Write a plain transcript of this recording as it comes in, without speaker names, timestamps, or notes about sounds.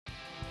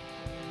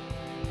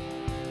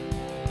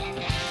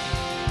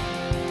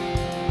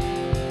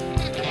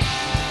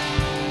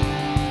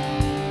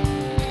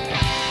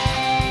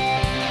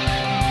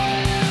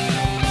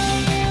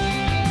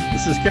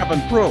is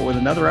Kevin Pruitt with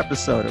another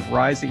episode of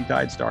Rising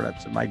Tide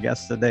Startups. And my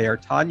guests today are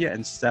Tanya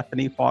and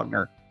Stephanie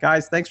Faulkner.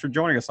 Guys, thanks for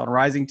joining us on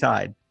Rising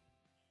Tide.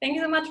 Thank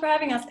you so much for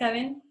having us,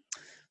 Kevin.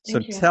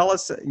 Tell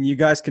us, you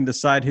guys can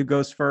decide who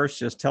goes first.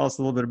 Just tell us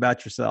a little bit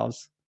about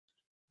yourselves.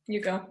 You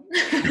go.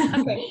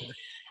 Okay.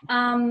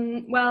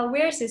 Well,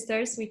 we're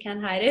sisters. We can't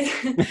hide it.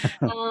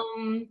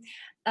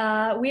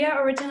 We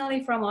are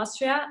originally from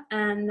Austria,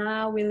 and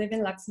now we live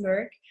in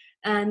Luxembourg,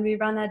 and we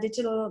run a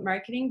digital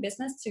marketing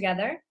business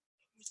together.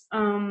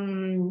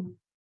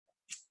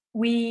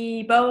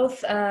 We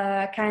both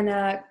kind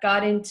of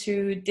got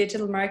into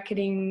digital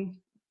marketing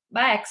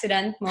by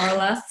accident, more or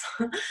less.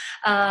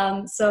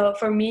 So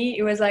for me,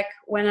 it was like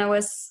when I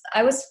was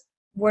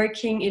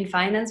working in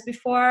finance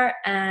before,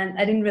 and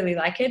I didn't really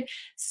like it.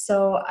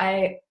 So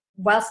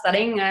while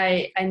studying,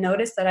 I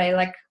noticed that I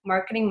like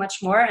marketing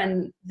much more,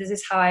 and this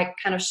is how I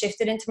kind of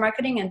shifted into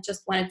marketing and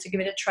just wanted to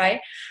give it a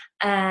try.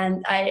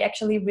 And I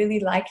actually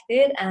really liked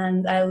it,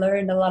 and I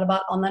learned a lot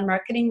about online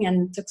marketing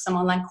and took some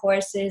online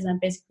courses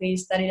and basically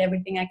studied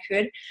everything I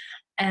could.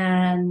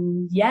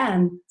 And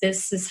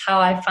this is how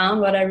I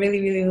found what I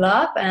really, really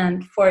love.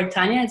 And for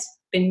Tanya, it's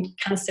been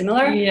kind of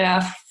similar.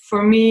 Yeah,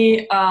 for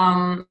me,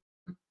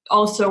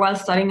 also while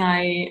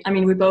studying,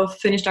 we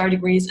both finished our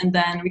degrees, and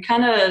then we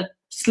kind of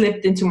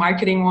slipped into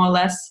marketing more or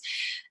less.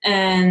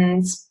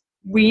 And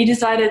we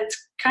decided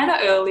kind of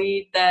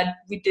early that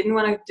we didn't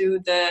want to do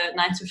the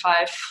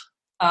 9-to-5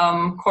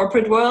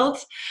 corporate world.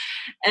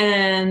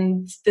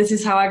 And this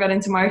is how I got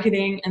into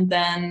marketing. And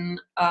then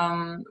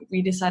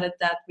we decided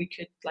that we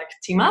could like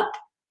team up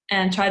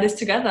and try this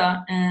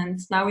together. And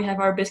now we have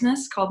our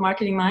business called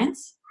Marketing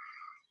Minds.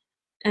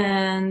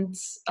 And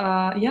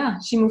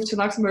she moved to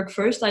Luxembourg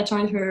first. I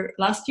joined her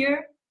last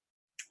year,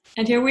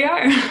 and here we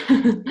are.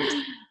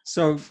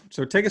 So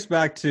take us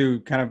back to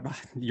kind of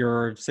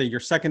your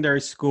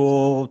secondary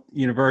school,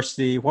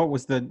 university. What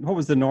was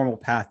the normal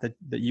path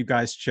that you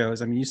guys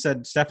chose? I mean, you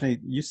said, Stephanie,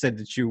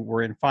 that you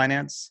were in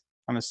finance.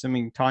 I'm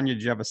assuming, Tanya,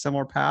 did you have a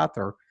similar path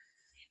or?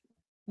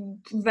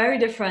 Very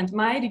different.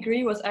 My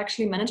degree was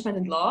actually management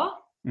and law,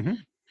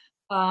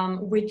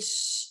 which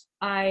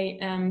I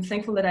am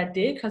thankful that I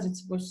did, because it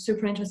was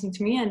super interesting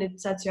to me, and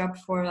it sets you up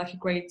for like a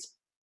great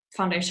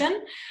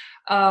foundation.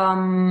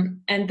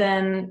 And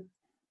then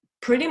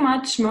pretty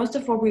much most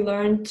of what we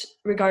learned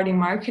regarding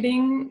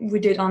marketing,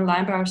 we did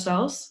online by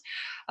ourselves.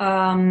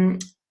 Our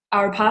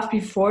path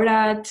before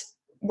that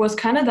was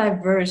kind of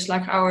diverse.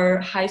 Like our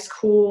high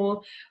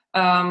school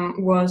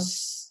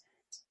was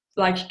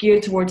like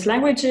geared towards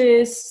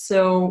languages.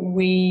 So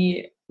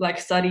we like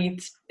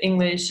studied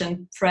English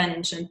and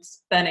French and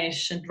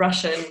Spanish and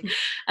Russian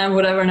and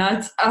whatever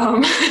not.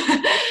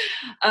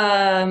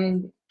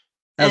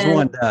 As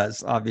one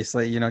does,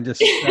 obviously,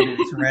 just study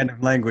these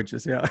random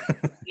languages. Yeah.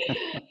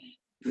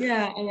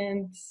 Yeah,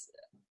 and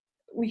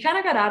we kind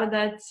of got out of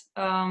that,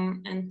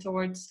 and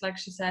towards, like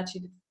she said, she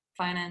did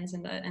finance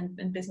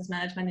and business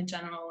management in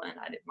general, and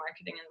I did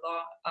marketing and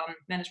law,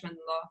 management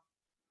and law.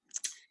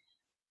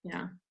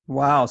 Yeah.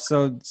 Wow.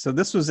 So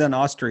this was in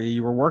Austria.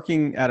 You were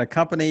working at a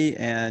company,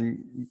 and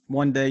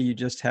one day you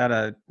just had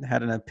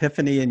an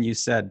epiphany, and you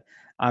said,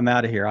 "I'm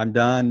out of here. I'm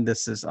done.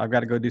 I've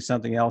got to go do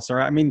something else."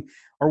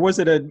 Or was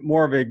it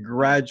more of a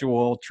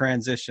gradual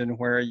transition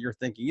where you're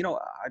thinking,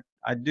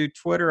 I do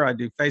Twitter, I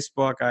do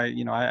Facebook,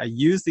 I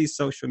use these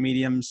social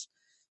mediums,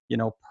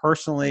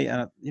 personally,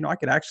 and I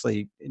could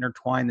actually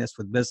intertwine this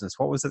with business.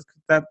 What was it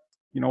that,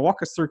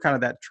 walk us through kind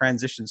of that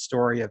transition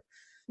story of,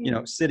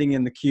 sitting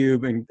in the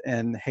cube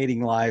and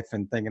hating life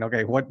and thinking,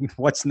 okay,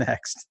 what's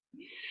next?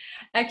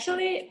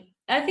 Actually,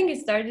 I think it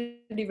started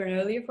even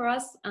earlier for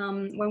us.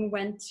 When we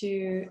went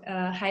to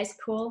high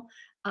school,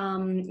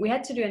 we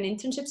had to do an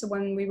internship. So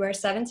when we were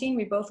 17,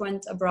 we both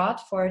went abroad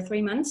for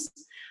 3 months.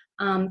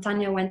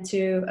 Tanya went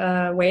to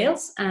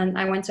Wales, and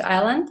I went to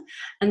Ireland.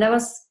 And that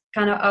was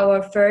kind of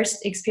our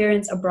first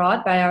experience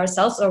abroad by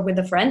ourselves or with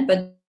a friend,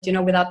 but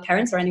without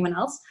parents or anyone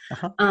else.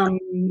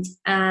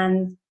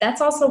 And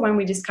that's also when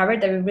we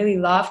discovered that we really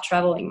love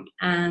traveling,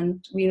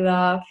 and we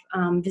love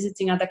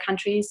visiting other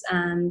countries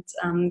and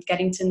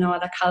getting to know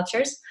other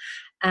cultures.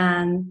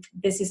 And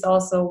this is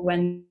also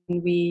when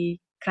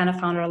we kind of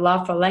found our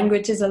love for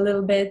languages a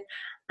little bit.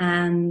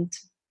 And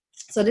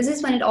so this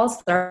is when it all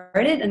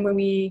started, and when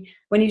we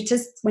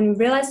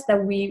realized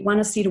that we want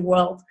to see the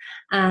world.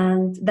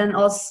 And then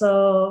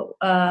also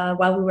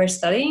while we were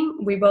studying,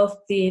 we both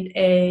did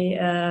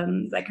a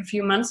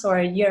few months or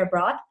a year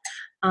abroad.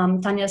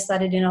 Tanya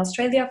studied in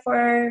Australia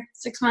for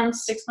 6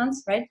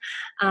 months, right?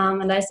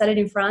 And I studied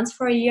in France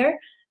for a year.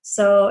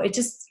 So it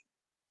just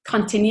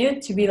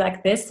continued to be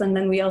like this. And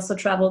then we also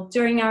traveled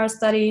during our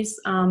studies.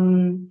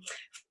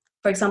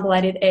 For example,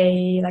 I did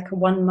a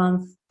 1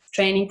 month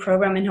training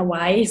program in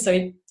Hawaii, so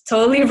it's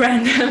totally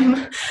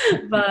random,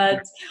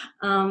 but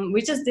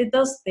we just did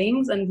those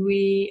things, and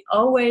we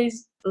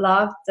always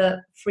loved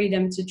the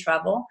freedom to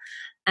travel.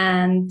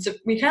 And so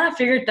we kind of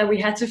figured that we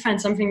had to find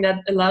something that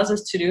allows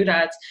us to do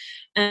that.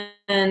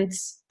 And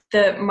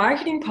the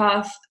marketing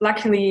path,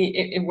 luckily,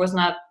 it was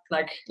not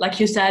like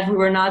you said, we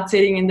were not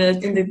sitting in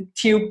the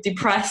tube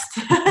depressed.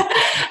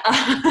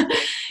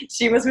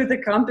 She was with the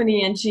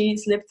company and she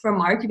slipped from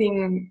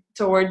marketing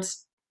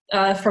towards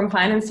from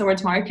finance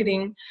towards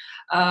marketing,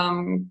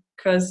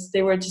 because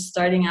they were just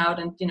starting out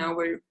and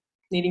we're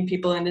needing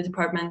people in the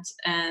department.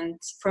 And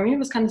for me it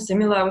was kind of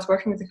similar. I was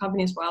working with the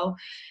company as well,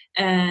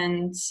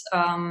 and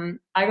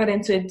I got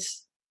into it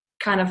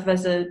kind of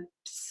as a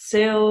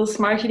sales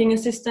marketing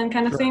assistant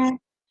kind of thing.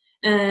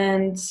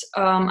 And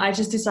I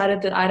just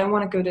decided that I don't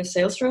want to go the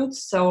sales route,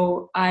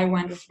 so I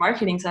went with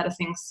marketing side of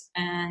things.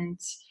 And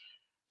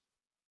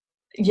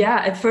yeah,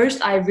 at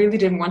first I really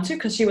didn't want to,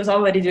 because she was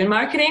already doing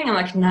marketing. I'm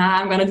like, nah,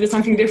 I'm gonna do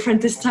something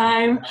different this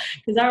time,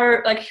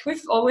 because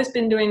we've always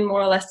been doing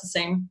more or less the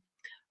same.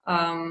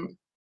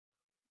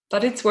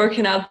 But it's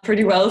working out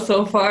pretty well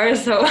so far,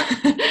 so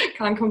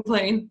can't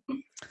complain.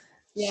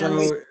 Yeah.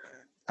 So,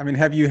 I mean,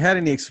 have you had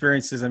any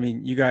experiences? I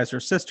mean, you guys are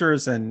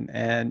sisters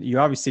and you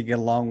obviously get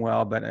along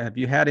well, but have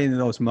you had any of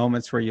those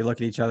moments where you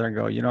look at each other and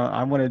go,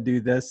 I want to do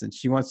this and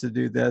she wants to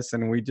do this,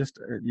 and we just,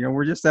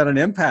 we're just at an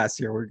impasse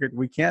here.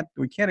 We can't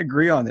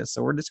agree on this.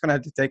 So we're just going to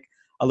have to take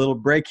a little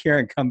break here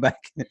and come back.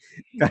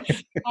 I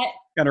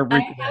haven't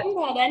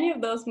had any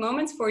of those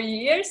moments for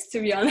years,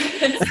 to be honest.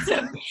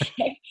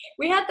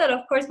 We had that, of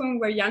course, when we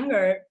were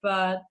younger,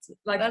 but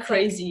that's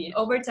crazy.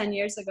 Over 10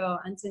 years ago.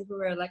 And since we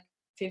were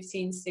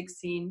 15,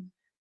 16,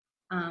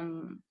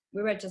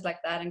 we were just like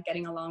that and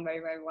getting along very,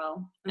 very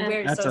well. And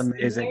we're that's so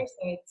amazing.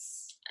 Similar,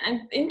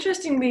 and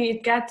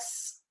interestingly,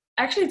 it's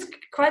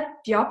quite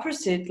the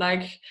opposite.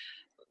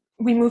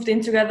 We moved in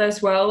together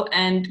as well,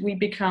 and we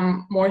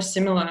become more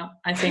similar,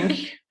 I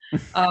think.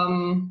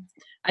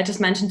 I just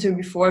mentioned to you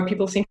before,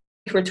 people think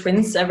we're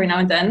twins every now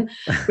and then,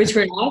 which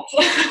we're not.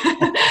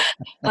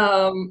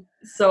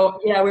 So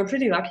yeah, we're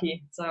pretty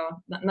lucky.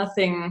 So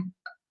nothing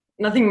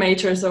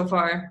major so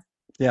far.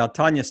 Yeah,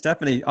 Tanya,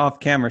 Stephanie, off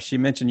camera, she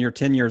mentioned you're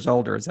 10 years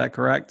older. Is that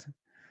correct?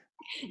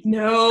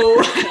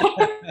 No.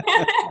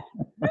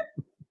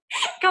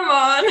 Come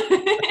on.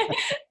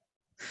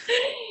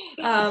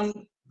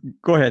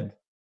 Go ahead.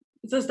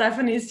 So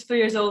Stephanie's 3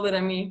 years older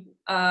than me,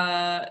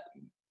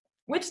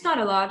 which is not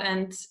a lot,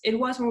 and it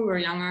was when we were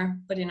younger,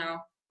 but 3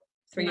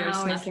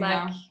 years, nothing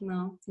now.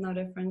 No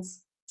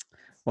difference.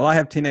 Well, I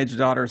have teenage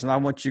daughters, and I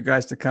want you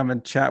guys to come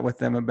and chat with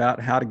them about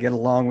how to get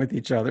along with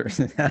each other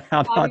and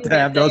how not to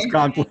have those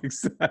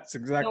conflicts. That's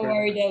exactly. Don't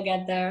worry, they'll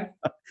get there.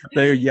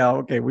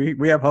 Okay.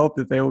 We have hope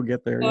that they will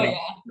get there. Oh, yeah.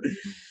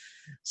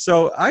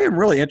 So I am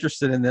really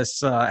interested in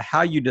this,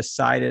 how you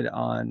decided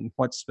on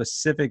what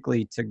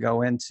specifically to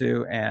go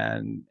into,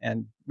 and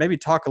maybe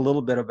talk a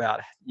little bit about,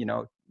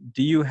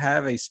 do you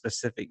have a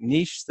specific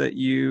niche that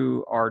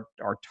you are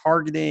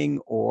targeting,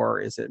 or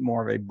is it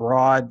more of a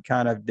broad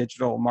kind of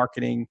digital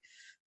marketing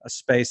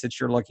space that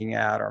you're looking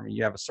at, or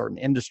you have a certain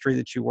industry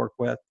that you work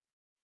with?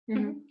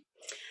 Mm-hmm.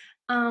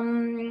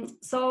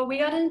 So we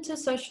got into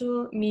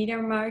social media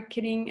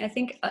marketing. I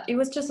think it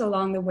was just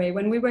along the way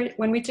when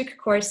we took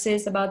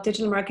courses about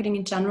digital marketing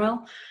in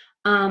general.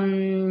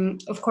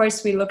 Of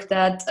course, we looked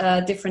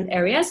at different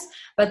areas,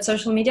 but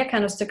social media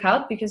kind of stuck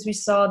out because we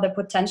saw the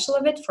potential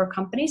of it for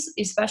companies,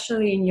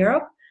 especially in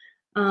Europe,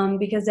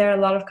 because there are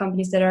a lot of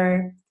companies that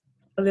are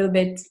a little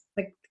bit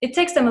it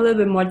takes them a little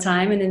bit more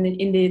time than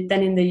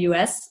in the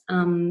US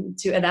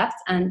to adapt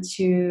and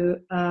to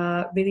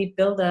really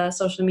build a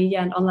social media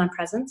and online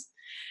presence.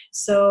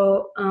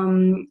 So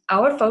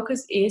our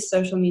focus is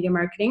social media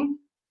marketing,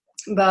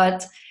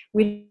 but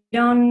we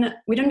don't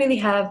really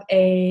have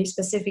a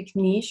specific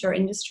niche or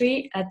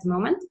industry at the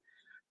moment.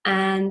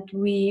 And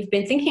we've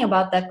been thinking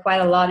about that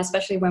quite a lot,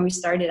 especially when we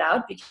started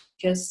out,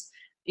 because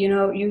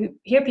you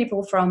hear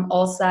people from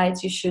all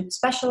sides. You should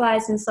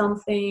specialize in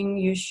something.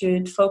 You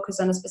should focus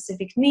on a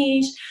specific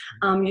niche.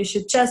 You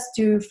should just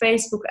do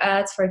Facebook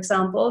ads, for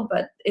example.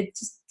 But it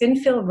just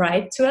didn't feel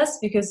right to us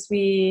because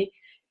we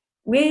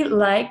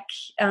like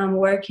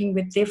working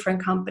with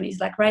different companies.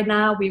 Like right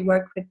now, we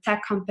work with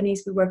tech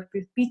companies. We work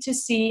with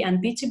B2C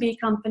and B2B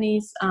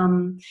companies.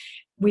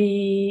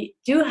 We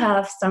do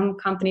have some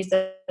companies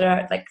that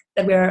are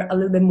that we're a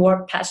little bit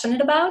more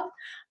passionate about.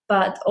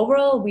 But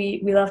overall,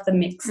 we love the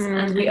mix.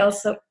 And we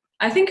also...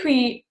 I think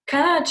we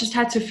kind of just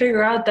had to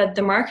figure out that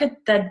the market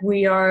that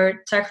we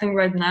are tackling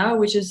right now,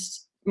 which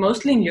is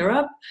mostly in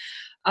Europe,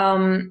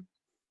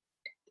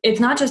 it's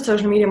not just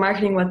social media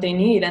marketing what they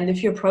need. And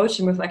if you approach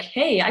them with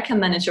hey, I can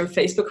manage your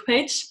Facebook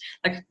page,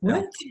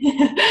 what?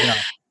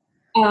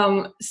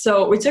 Yeah.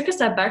 So we took a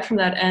step back from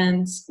that,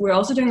 and we're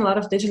also doing a lot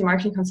of digital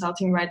marketing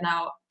consulting right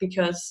now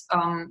because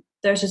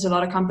there's just a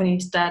lot of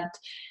companies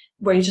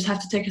where you just have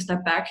to take a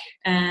step back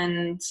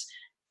and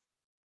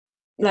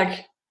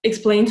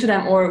explain to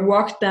them or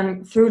walk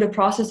them through the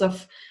process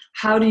of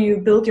how do you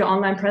build your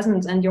online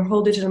presence and your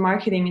whole digital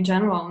marketing in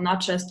general,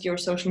 not just your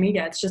social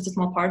media. It's just a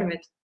small part of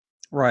it.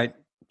 Right.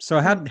 So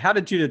how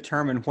did you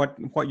determine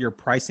what your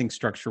pricing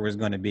structure was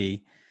going to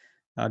be?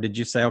 Did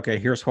you say, okay,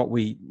 here's what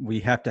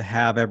we have to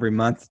have every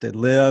month to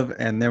live,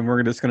 and then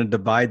we're just going to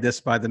divide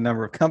this by the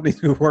number of companies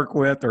we work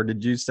with? Or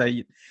did you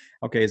say,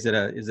 okay, is it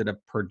a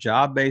per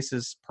job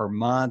basis, per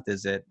month?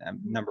 Is it a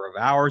number of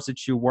hours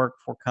that you work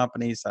for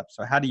companies?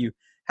 So how do you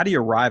how do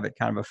you arrive at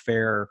kind of a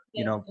fair,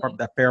 Yeah.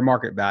 that fair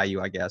market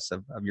value, I guess,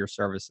 of your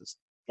services?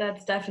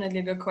 That's definitely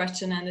a good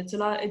question, and it's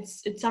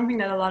something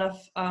that a lot of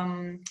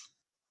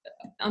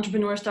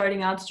entrepreneurs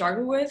starting out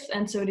struggle with,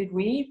 and so did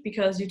we,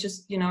 because you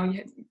just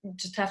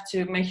have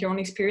to make your own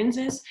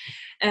experiences.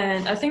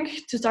 And I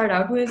think to start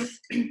out with,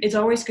 it's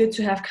always good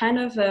to have kind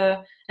of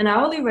an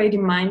hourly rate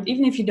in mind,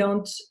 even if you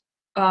don't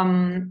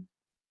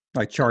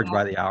like charge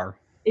by the hour.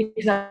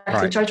 Exactly,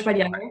 Right. charge by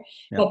the hour.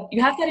 Yeah. But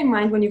you have that in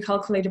mind when you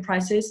calculate the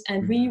prices,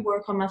 and we Mm-hmm.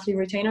 work on monthly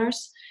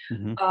retainers.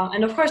 Mm-hmm.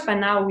 And of course, by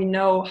now we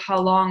know how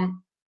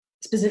long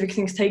specific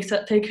things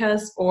take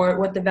us, or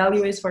what the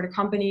value is for the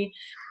company.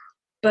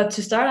 But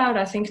to start out,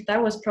 I think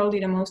that was probably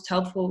the most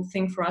helpful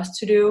thing for us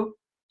to do,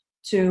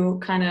 to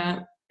kind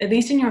of, at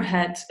least in your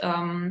head,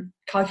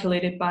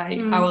 calculate it by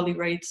hourly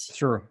rates.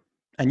 Sure.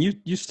 And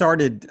you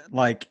started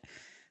like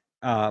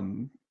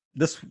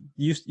this.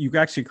 You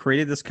actually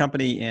created this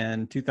company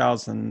in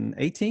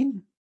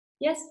 2018.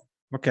 Yes.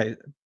 Okay,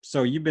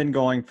 so you've been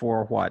going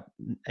for what,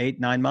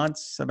 8-9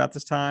 months about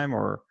this time,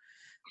 or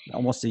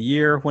almost a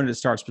year? When did it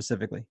start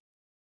specifically?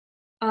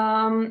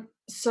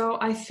 So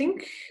I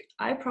think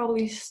I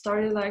probably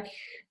started like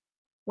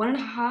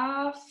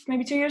 1.5,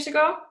 maybe 2 years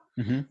ago.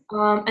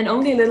 Mm-hmm. And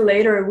only a little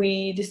later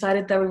we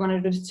decided that we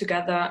wanted to do this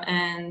together,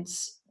 and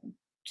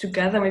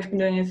together we've been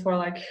doing it for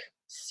like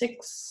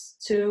 6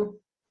 to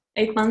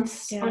 8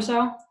 months or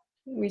so.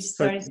 We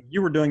So started.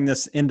 you were doing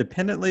this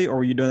independently, or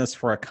were you doing this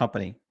for a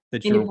company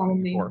that you were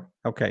working for?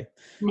 Okay.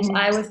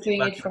 I was doing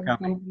Left it for the the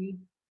company. company.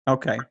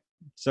 Okay.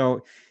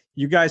 So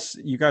you guys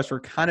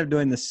were kind of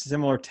doing the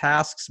similar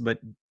tasks, but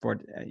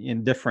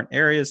in different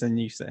areas. And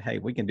you said, hey,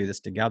 we can do this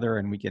together,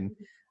 and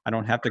I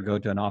don't have to go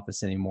to an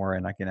office anymore,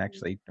 and I can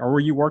actually, or were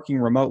you working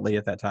remotely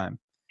at that time?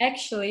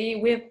 Actually,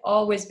 we've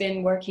always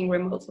been working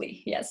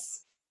remotely.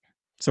 Yes.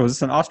 So is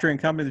this an Austrian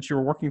company that you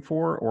were working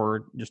for,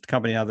 or just a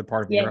company out of the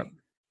part of Europe?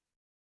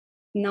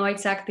 No,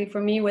 exactly. For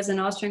me, it was an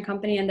Austrian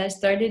company, and I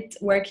started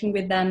working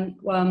with them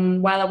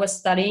while I was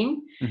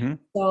studying. Mm-hmm.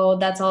 So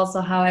that's also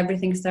how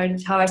everything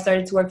started, how I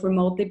started to work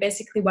remotely,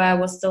 basically, while I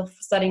was still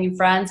studying in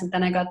France. And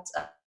then I got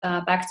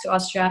back to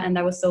Austria, and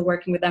I was still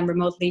working with them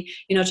remotely,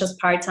 just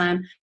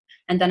part-time.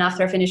 And then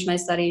after I finished my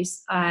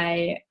studies,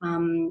 I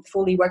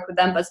fully worked with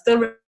them, but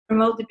still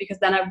remotely, because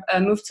then I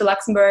moved to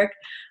Luxembourg.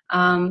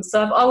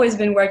 So I've always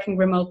been working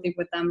remotely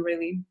with them,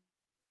 really.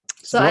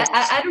 So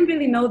I don't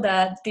really know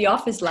the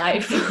office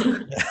life.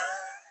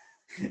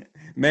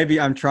 Maybe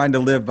I'm trying to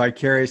live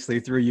vicariously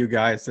through you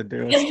guys to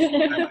do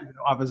an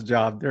office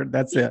job.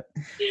 That's it.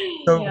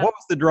 So what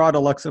was the draw to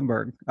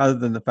Luxembourg, other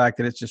than the fact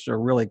that it's just a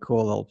really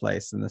cool little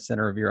place in the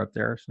center of Europe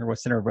there, or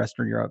center of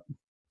Western Europe?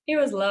 It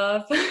was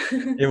love.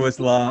 It was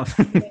love.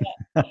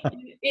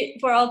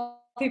 For all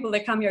people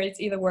that come here, it's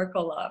either work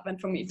or love. And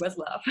for me, it was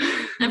love.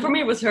 And for me,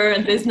 it was her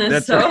and business.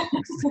 That's so.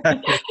 right.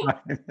 Exactly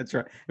right. That's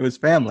right. It was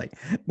family.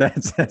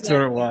 That's what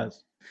it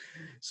was.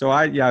 So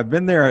I've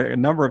been there a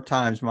number of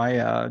times.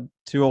 My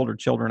 2 older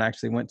children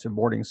actually went to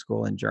boarding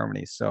school in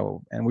Germany.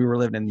 And we were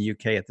living in the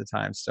UK at the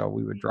time. So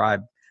we would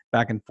drive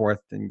back and forth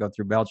and go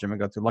through Belgium and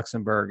go through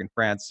Luxembourg and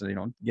France,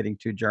 getting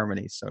to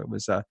Germany. So it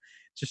was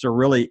just a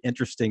really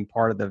interesting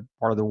part of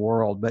the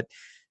world. But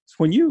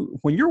when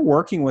you're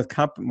working with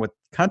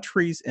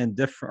countries in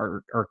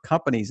different or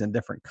companies in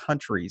different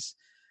countries,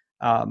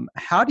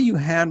 how do you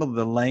handle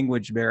the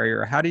language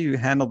barrier? How do you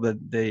handle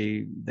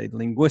the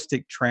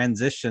linguistic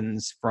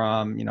transitions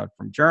from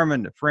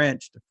German to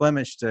French to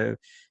Flemish to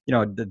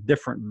the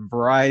different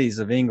varieties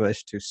of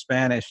English to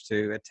Spanish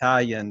to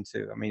Italian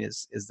to,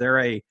 is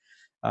there a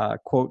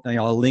quote,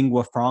 a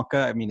lingua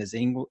franca?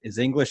 Is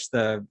English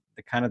the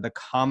kind of the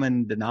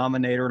common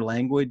denominator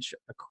language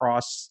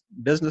across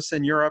business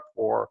in Europe,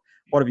 or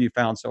what have you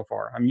found so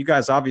far? You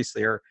guys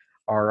obviously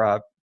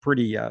are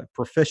pretty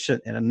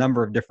proficient in a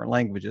number of different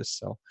languages.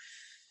 So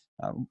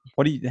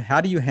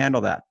how do you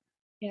handle that?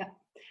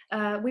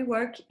 Yeah, we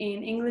work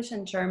in English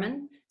and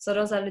German. So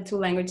those are the 2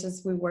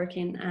 languages we work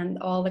in, and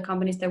all the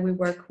companies that we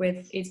work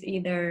with is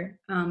either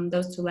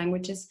those 2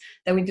 languages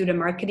that we do the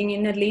marketing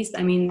in, at least.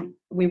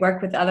 We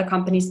work with other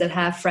companies that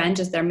have French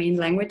as their main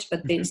language,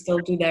 but they still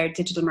do their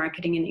digital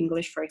marketing in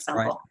English, for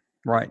example.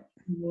 Right.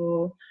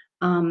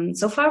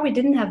 So far, we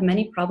didn't have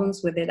many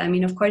problems with it.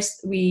 Of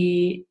course,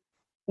 we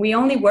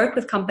only work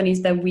with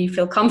companies that we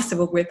feel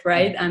comfortable with,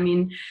 right?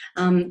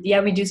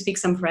 We do speak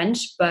some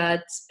French,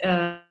 but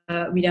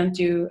we don't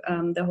do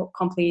the whole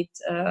complete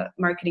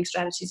marketing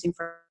strategies in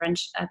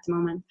French at the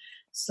moment.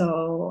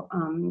 So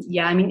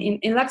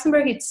in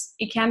Luxembourg,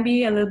 it can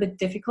be a little bit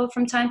difficult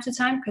from time to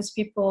time, because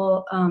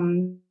people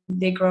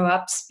they grow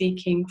up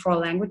speaking 4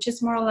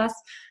 languages more or less.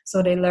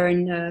 So they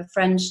learn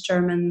French,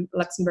 German,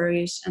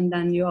 Luxembourgish, and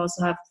then you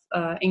also have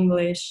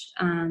English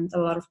and a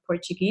lot of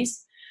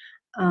Portuguese.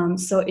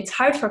 So it's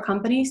hard for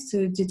companies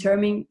to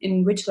determine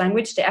in which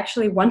language they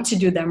actually want to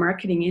do their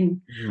marketing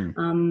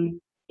in.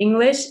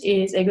 English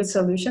is a good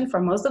solution for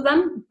most of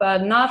them,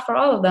 but not for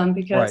all of them,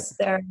 because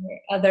there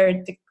are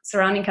the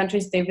surrounding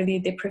countries,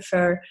 they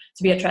prefer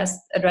to be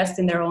addressed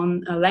in their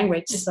own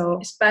language. So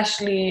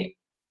especially,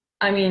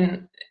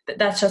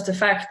 that's just a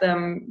fact.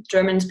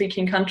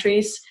 German-speaking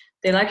countries,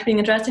 they like being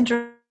addressed in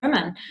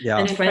German, Yeah.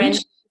 and French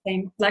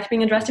same. like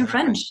being addressed in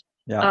French.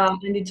 Yeah.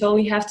 And you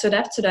totally have to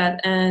adapt to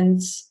that. And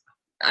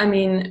I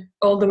mean,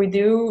 although we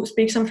do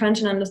speak some French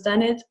and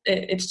understand it,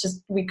 it's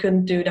just we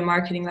couldn't do the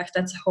marketing. Like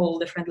that's a whole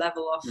different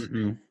level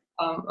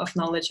of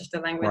knowledge of the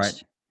language.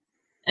 Right.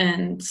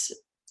 And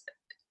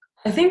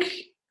I think,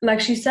 like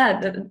she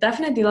said, that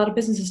definitely a lot of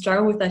businesses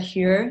struggle with that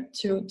here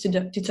to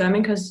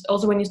determine, because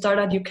also when you start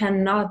out, you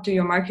cannot do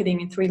your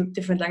marketing in 3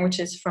 different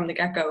languages from the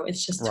get-go.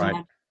 It's just too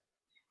much.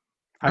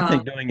 I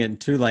think doing it in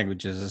 2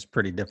 languages is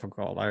pretty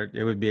difficult.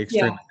 It would be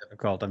extremely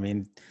difficult. I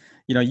mean,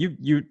 you know,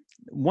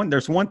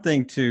 there's one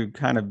thing to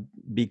kind of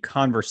be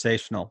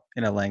conversational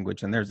in a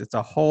language, and it's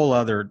a whole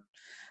other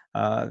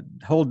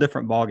whole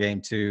different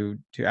ballgame to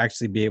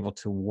actually be able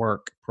to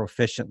work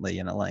proficiently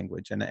in a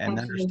language and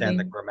understand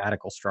the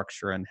grammatical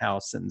structure and how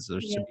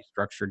sentences should be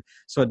structured.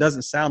 So it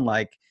doesn't sound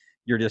like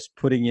you're just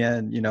putting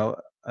in, you know,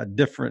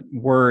 different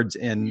words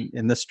in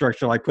this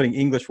structure, like putting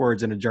English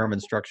words in a German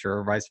structure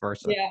or vice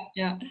versa.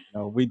 Yeah. You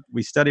know,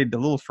 we studied a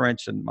little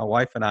French, and my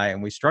wife and I,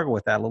 and we struggle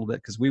with that a little bit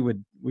because we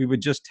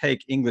would just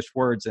take English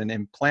words and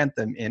implant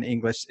them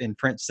in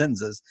French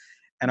sentences,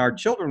 and our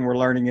children were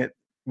learning it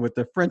with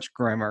the French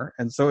grammar,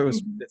 and so it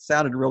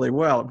sounded really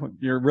well.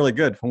 You're really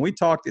good. When we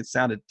talked, it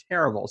sounded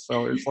terrible.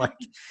 So it's like,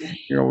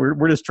 you know,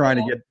 we're just trying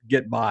to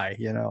get by,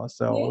 you know.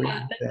 So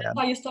that's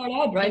how you start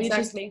out, right?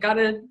 Exactly. You just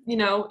gotta, you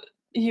know,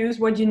 use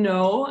what you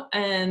know,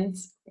 and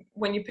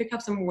when you pick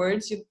up some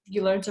words,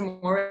 you learn some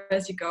more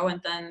as you go,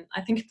 and then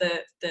I think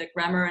the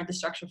grammar and the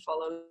structure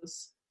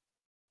follows.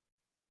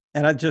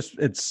 And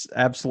it's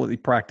absolutely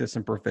practice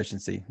and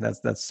proficiency.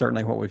 That's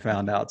certainly what we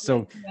found out.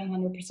 So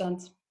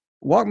 100%.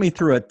 Walk me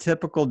through a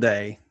typical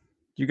day.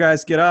 You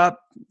guys get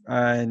up,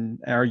 and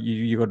are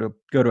you go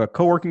to a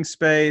co-working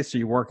space? Are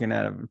you working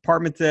at an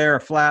apartment there, a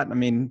flat? I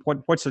mean,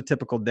 what's a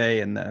typical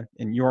day in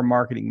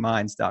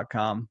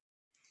yourmarketingminds.com?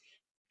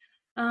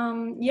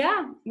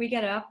 Yeah, we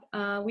get up.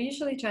 We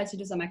usually try to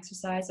do some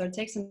exercise or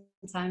take some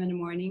time in the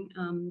morning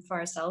for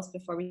ourselves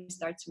before we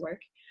start to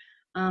work.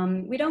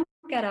 We don't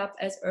get up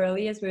as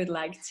early as we would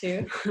like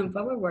to,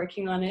 but we're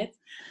working on it.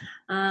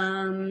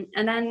 And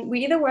then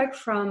we either work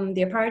from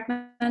the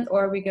apartment,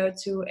 or we go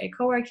to a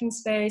co-working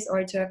space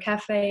or to a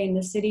cafe in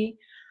the city.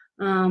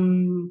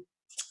 And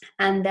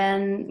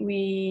then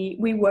we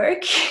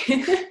work.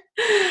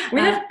 We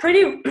have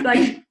pretty,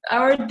 like,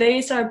 our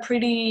days are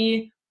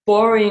pretty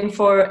boring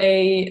for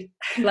a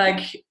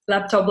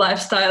laptop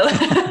lifestyle.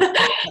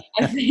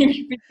 I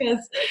think,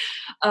 because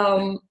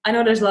I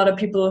know there's a lot of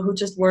people who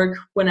just work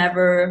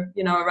whenever,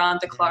 you know, around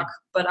the clock,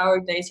 but our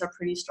days are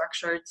pretty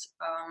structured.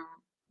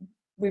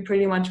 We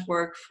pretty much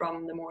work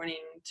from the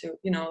morning to,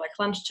 you know, like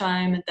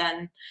lunchtime, and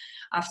then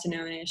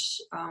afternoonish.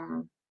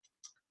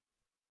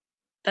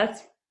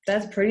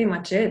 That's pretty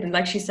much it. And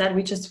like she said,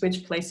 we just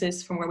switch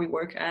places from where we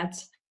work at.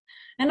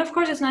 And of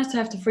course, it's nice to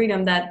have the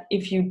freedom that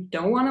if you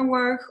don't want to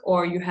work,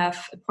 or you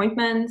have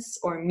appointments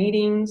or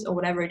meetings or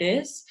whatever it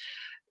is,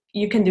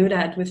 you can do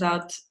that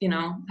without, you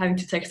know, having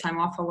to take time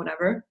off or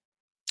whatever.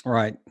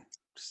 Right.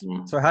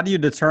 Yeah. So how do you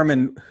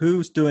determine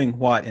who's doing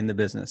what in the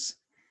business?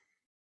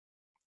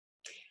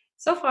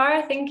 So far,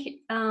 I think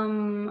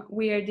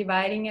we are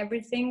dividing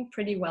everything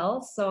pretty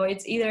well. So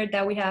it's either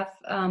that we have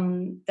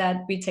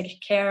that we take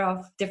care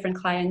of different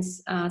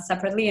clients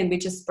separately, and we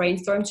just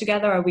brainstorm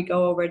together, or we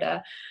go over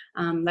the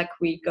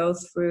we go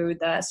through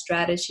the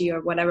strategy or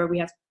whatever we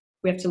have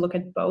to look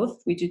at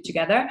both. We do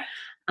together.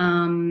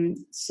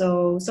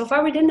 So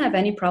far we didn't have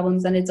any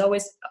problems, and it's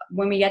always,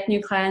 when we get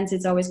new clients,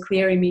 it's always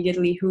clear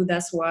immediately who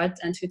does what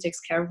and who takes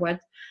care of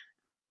what.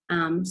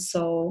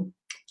 So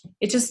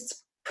it just.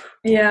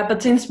 Yeah,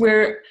 but since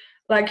we're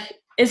like,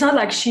 it's not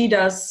like she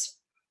does,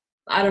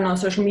 I don't know,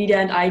 social media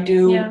and I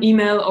do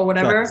email or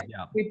whatever.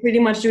 Yeah. We pretty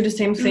much do the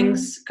same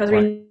things because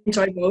we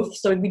enjoy both.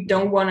 So we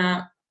don't want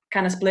to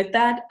kind of split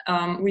that.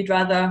 We'd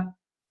rather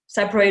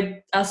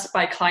separate us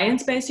by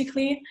clients,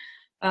 basically,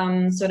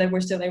 so that we're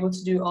still able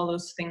to do all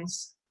those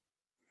things.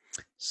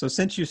 So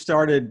since you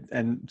started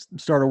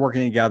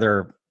working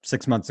together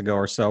 6 months ago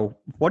or so,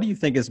 what do you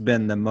think has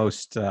been the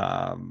most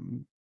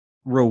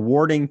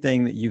rewarding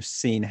thing that you've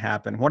seen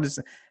happen?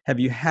 Have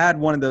you had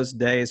one of those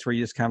days where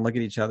you just kind of look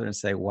at each other and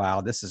say,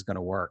 wow, this is going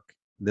to work.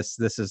 This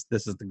is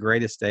the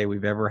greatest day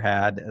we've ever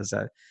had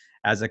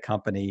as a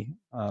company.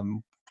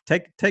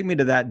 Take me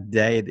to that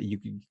day that you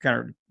can kind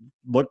of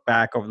look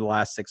back over the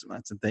last 6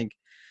 months and think,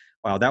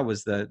 wow, that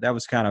was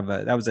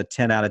a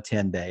 10 out of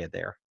 10 day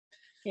there.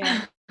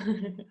 Yeah.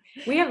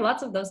 We have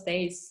lots of those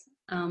days.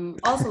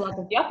 Also lots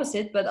of the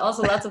opposite, but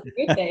also lots of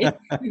good days.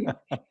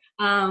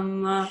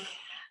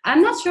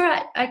 I'm not sure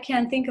I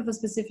can think of a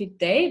specific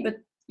day, but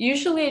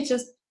usually it's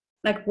just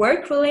like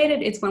work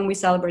related. It's when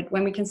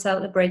we can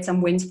celebrate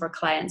some wins for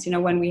clients, you know,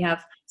 when we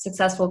have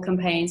successful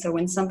campaigns, or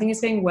when something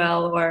is going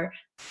well, or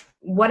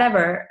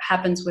whatever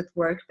happens with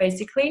work,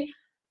 basically.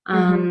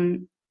 Or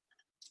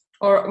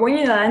when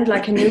you land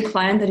like a new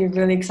client that you're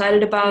really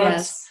excited about.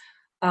 Yes.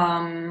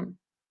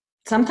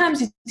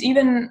 Sometimes it's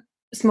even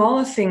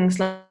smaller things,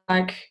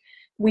 like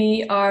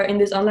we are in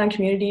this online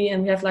community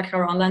and we have like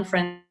our online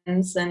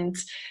friends, and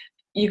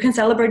you can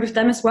celebrate with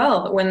them as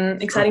well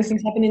when exciting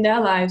things happen in their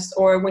lives,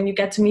 or when you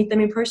get to meet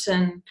them in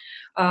person,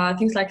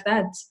 things like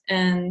that.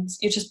 And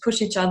you just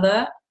push each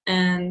other,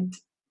 and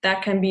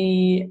that can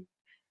be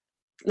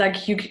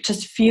like, you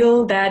just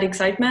feel that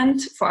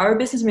excitement for our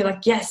business and be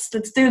like, yes,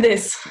 let's do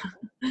this.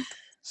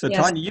 So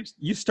Tanya,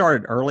 you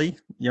started early.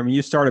 I mean,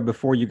 you started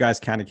before you guys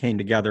kind of came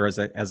together as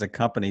a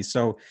company.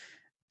 So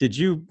did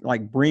you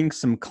like bring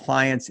some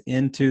clients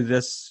into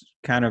this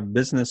kind of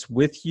business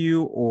with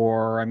you?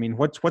 Or, I mean,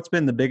 what's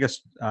been the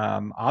biggest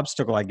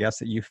obstacle, I guess,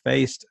 that you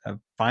faced of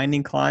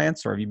finding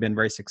clients? Or have you been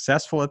very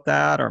successful at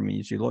that? Or, I mean,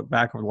 as you look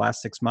back over the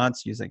last 6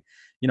 months, you think,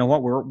 you know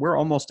what, we're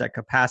almost at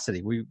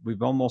capacity. We're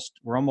almost,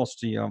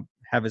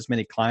 have as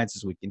many clients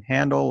as we can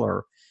handle.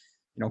 Or,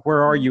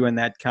 where are you in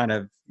that kind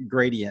of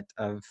gradient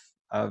of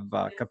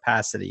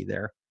capacity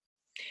there?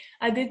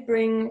 I did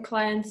bring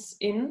clients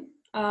into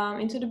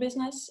the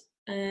business,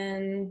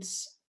 and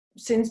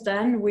since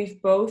then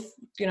we've both,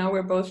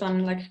 we're both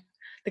on like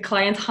the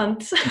client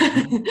hunt.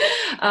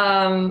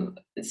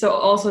 So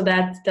also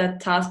that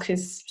task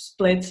is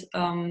split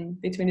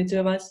between the two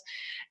of us,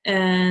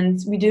 and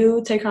we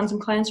do take on some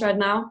clients right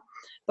now.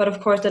 But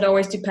of course, that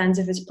always depends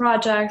if it's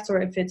projects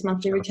or if it's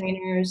monthly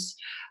retainers.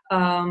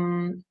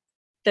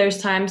 There's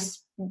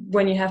times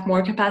when you have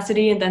more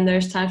capacity, and then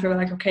there's times where we're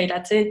like, okay,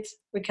 that's it.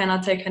 We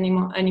cannot take any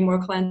more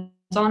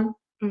clients on.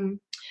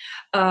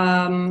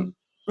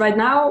 Right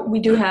now, we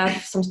do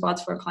have some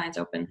spots for clients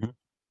open.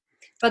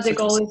 But the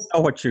goal is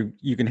what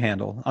you can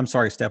handle. I'm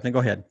sorry, Stephanie, go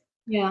ahead.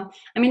 Yeah,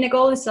 I mean, the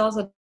goal is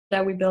also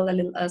that we build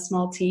a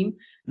small team.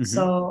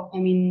 So, I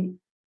mean,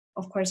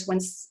 of course,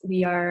 once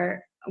we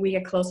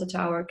get closer to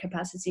our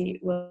capacity,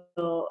 we'll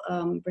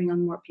bring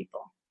on more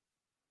people.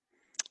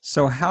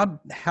 So how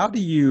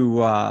do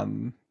you?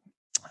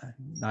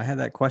 I had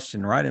that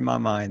question right in my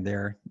mind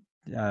there.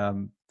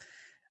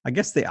 I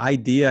guess the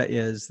idea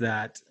is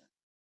that,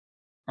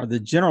 or the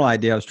general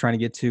idea I was trying to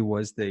get to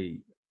was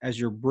as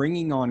you're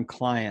bringing on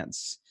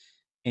clients,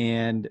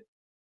 and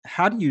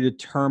how do you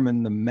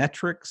determine the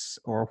metrics,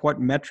 or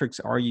what metrics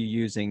are you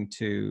using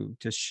to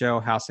show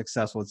how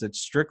successful? Is it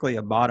strictly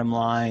a bottom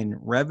line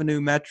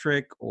revenue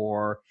metric,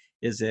 or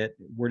is it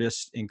we're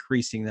just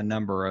increasing the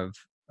number of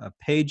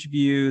page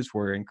views,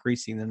 we're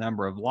increasing the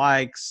number of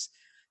likes,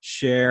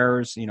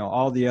 shares,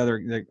 all the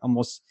other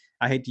almost,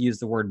 I hate to use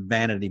the word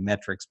vanity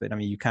metrics, but I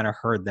mean, you kind of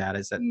heard that.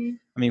 Is that,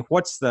 I mean,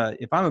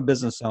 if I'm a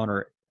business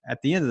owner, at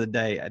the end of the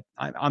day,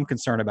 I'm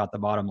concerned about the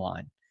bottom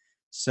line.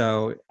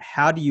 So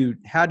how do you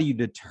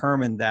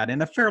determine that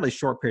in a fairly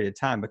short period of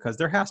time? Because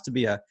there has to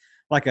be a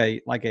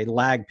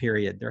lag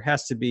period. There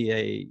has to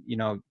be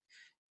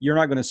you're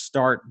not going to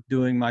start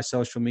doing my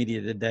social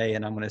media today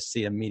and I'm going to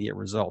see immediate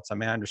results. I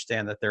mean, I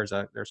understand that there's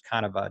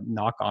kind of a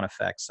knock-on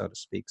effect, so to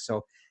speak.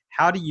 So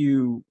how do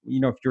you,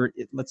 if you're,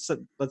 let's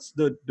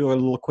do a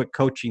little quick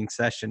coaching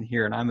session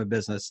here, and I'm a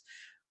business,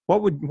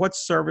 what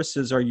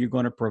services are you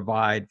going to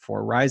provide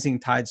for Rising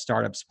Tide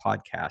Startups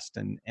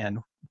podcast? And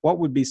what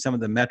would be some of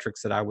the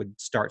metrics that I would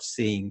start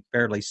seeing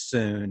fairly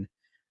soon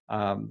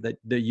that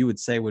you would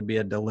say would be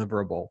a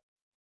deliverable?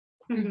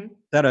 Is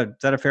that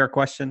a fair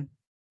question?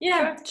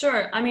 Yeah,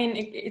 sure. I mean,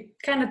 it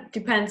kind of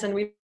depends, and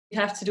we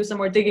have to do some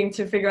more digging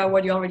to figure out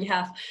what you already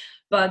have.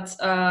 But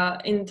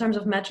in terms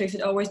of metrics,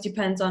 it always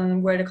depends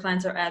on where the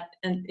clients are at,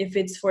 and if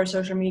it's for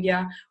social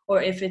media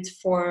or if it's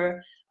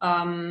for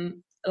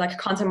like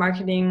content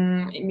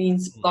marketing, it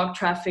means blog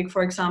traffic,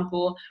 for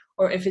example,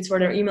 or if it's for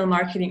their email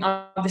marketing.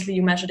 Obviously,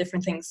 you measure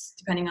different things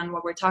depending on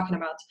what we're talking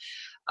about.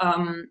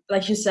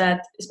 Like you said,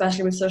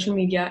 especially with social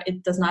media,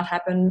 it does not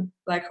happen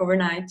like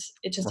overnight.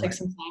 It just takes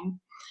some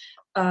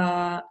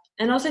time.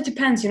 And also it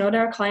depends,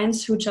 there are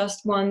clients who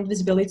just want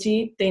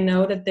visibility. They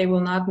know that they will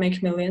not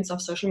make millions off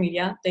social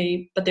media,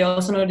 but they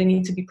also know they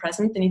need to be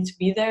present, they need to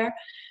be there.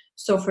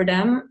 So for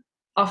them,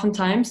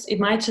 oftentimes it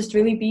might just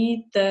really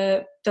be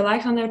the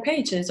likes on their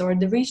pages or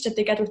the reach that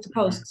they get with the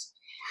posts.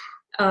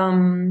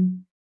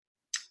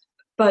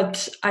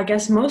 But I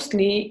guess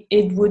mostly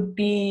it would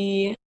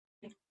be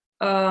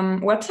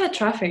website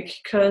traffic,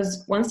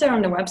 because once they're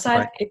on the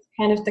website, it's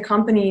kind of the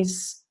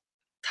company's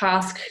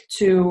task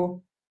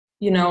to,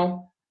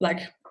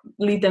 like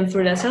lead them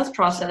through their sales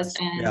process.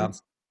 And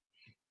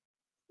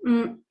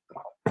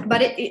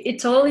but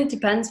it totally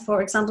depends.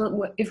 For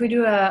example, if we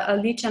do a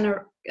lead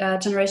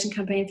generation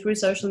campaign through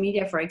social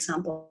media, for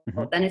example,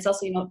 then it's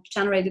also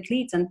generated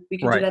leads, and we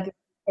can do that with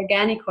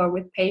organic or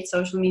with paid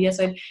social media.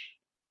 So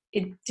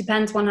it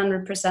depends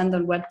 100%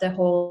 on what the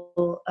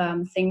whole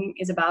thing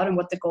is about and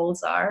what the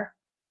goals are.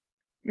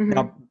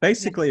 Now,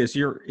 basically, is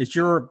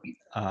your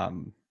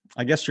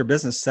I guess your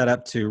business set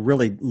up to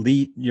really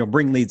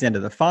bring leads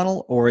into the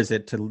funnel, or is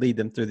it to lead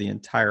them through the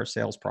entire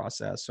sales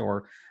process?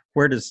 Or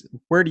where does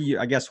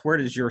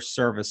your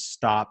service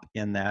stop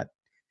in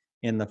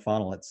the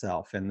funnel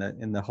itself, in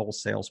the whole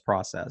sales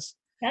process?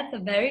 That's a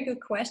very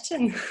good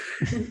question.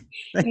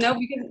 Because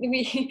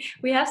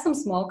we have some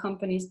small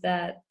companies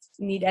that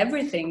need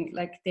everything.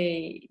 Like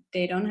they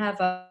don't have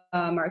a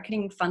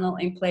marketing funnel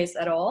in place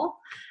at all.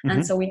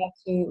 And so we have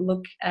to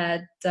look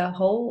at the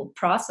whole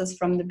process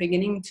from the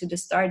beginning to the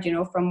start, you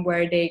know, from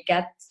where they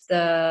get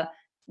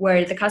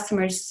where the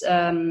customers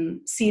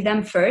see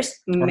them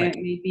first,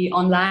 maybe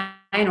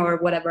online or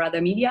whatever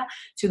other media,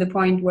 to the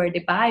point where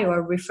they buy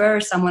or refer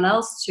someone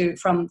else to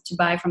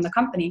buy from the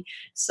company.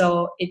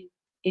 So it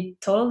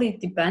totally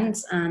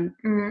depends. And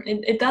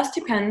it does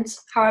depend.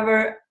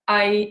 However,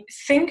 I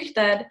think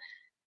that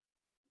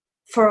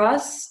for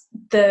us,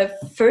 the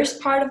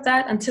first part of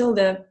that until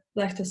the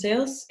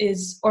sales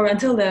is, or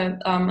until they're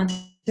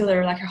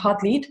like a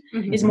hot lead,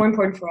 is more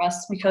important for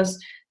us, because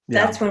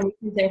that's when we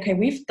can say, okay,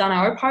 we've done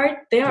our part.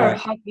 They are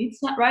hot leads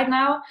right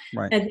now,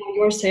 and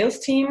your sales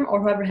team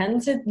or whoever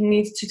handles it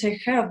needs to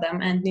take care of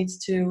them and needs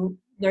to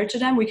nurture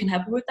them. We can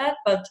help you with that,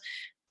 but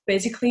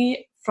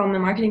basically, from the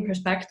marketing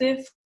perspective,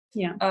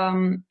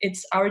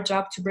 it's our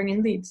job to bring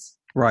in leads.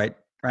 Right,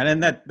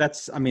 and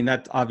that's I mean,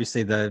 that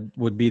obviously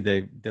would be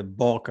the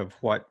bulk of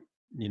what,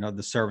 you know,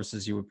 the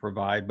services you would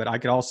provide. But I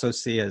could also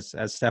see, as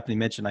Stephanie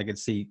mentioned, I could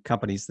see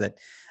companies that,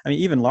 I mean,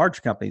 even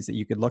large companies that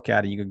you could look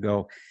at and you could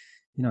go,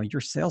 you know,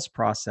 your sales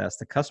process,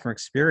 the customer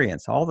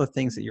experience, all the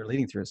things that you're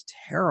leading through is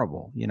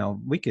terrible. You know,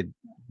 we could,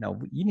 you know,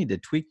 you need to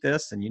tweak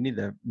this, and you need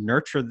to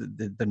nurture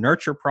the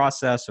nurture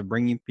process of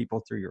bringing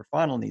people through your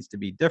funnel needs to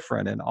be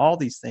different, and all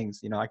these things.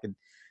 You know, I can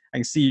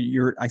just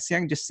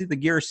see the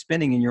gears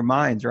spinning in your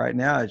minds right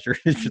now as you're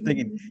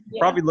thinking. You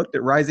probably looked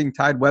at Rising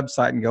Tide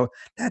website and go,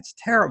 "That's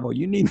terrible.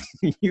 You need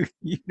you're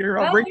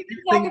well, we can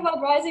talk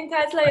about Rising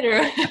Tides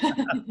later."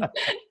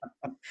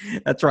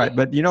 That's right.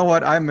 But you know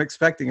what? I'm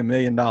expecting $1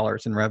 million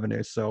in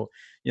revenue. So,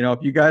 you know, if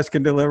you guys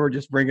can deliver,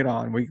 just bring it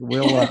on. We can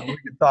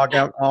talk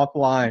out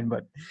offline.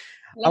 But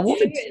I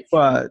wanted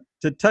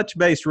to touch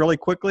base really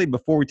quickly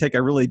before we take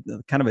a really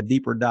kind of a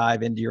deeper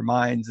dive into your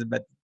minds.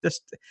 But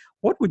just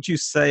what would you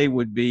say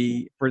would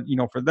be for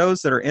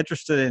those that are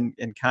interested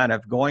in kind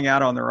of going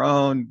out on their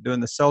own, doing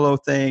the solo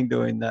thing,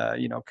 doing the,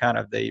 you know, kind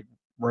of the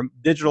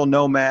digital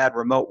nomad,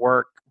 remote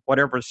work,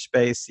 whatever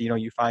space, you know,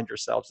 you find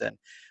yourselves in?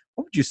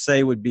 What would you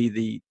say would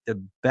be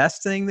the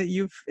best thing that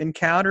you've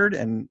encountered?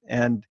 And,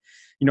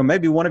 you know,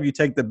 maybe one of you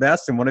take the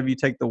best and one of you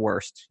take the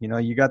worst. You know,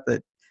 you got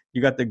the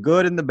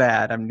good and the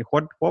bad. I mean,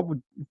 what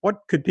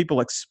could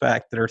people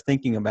expect that are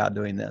thinking about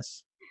doing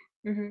this?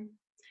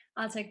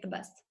 I'll take the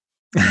best.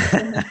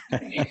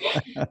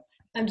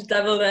 I'm the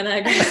devil then,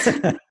 I guess.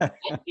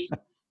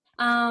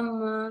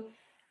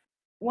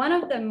 One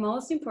of the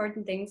most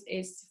important things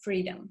is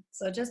freedom.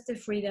 So just the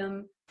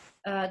freedom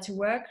to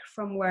work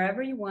from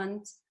wherever you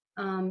want,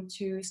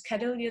 to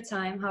schedule your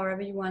time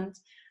however you want,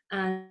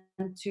 and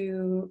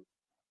to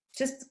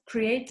just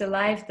create the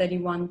life that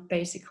you want.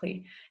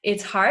 Basically,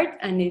 it's hard,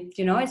 and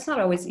it's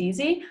not always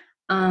easy,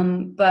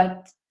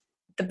 but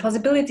the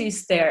possibility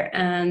is there,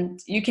 and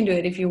you can do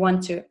it if you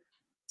want to.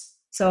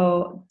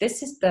 So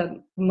this is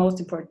the most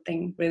important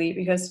thing, really,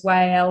 because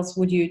why else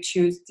would you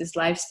choose this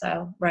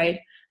lifestyle, right?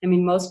 I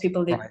mean, most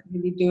people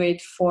really do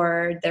it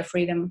for their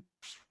freedom,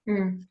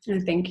 I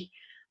think.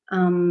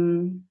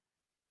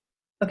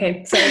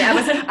 Okay, sorry,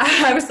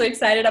 I was so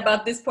excited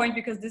about this point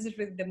because this is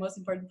really the most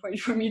important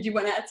point for me. Do you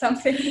want to add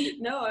something?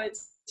 No,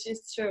 it's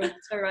true.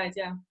 It's all right.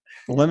 Yeah.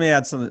 Well, let me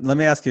add something. Let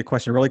me ask you a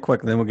question really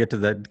quick, and then we'll get to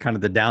the kind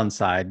of the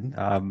downside.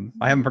 I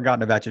haven't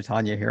forgotten about you,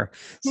 Tanya, here.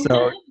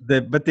 So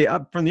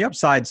from the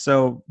upside,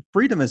 so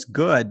freedom is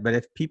good, but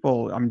if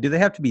people, I mean, do they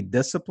have to be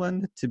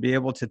disciplined to be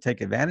able to take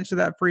advantage of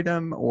that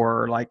freedom?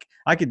 Or like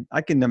I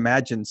can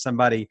imagine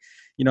somebody,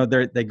 you know,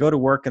 they go to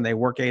work and they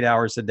work 8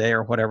 hours a day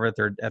or whatever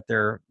at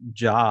their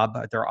job,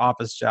 at their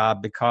office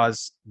job,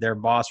 because their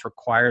boss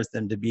requires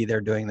them to be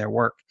there doing their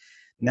work.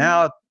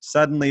 Now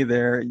suddenly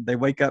they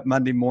wake up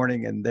Monday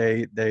morning and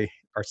they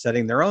are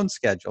setting their own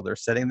schedule. They're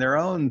setting their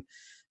own,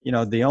 you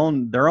know,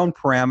 their own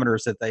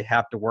parameters that they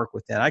have to work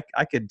within.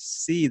 I could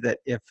see that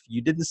if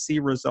you didn't see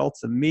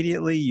results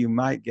immediately, you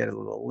might get a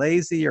little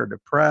lazy or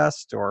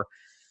depressed, or,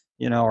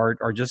 you know,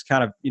 or just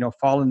kind of, you know,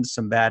 fall into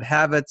some bad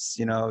habits.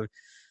 You know,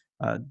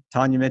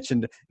 Tanya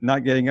mentioned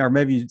not getting, or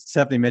maybe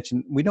Stephanie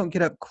mentioned, we don't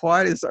get up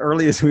quite as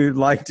early as we would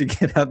like to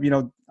get up. You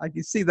know, I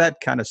can see that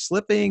kind of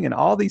slipping and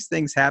all these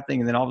things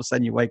happening. And then all of a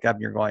sudden you wake up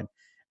and you're going,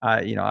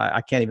 you know,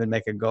 I can't even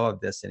make a go of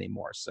this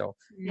anymore. So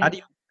how do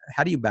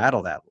you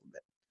battle that a little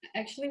bit?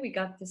 Actually, we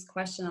got this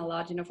question a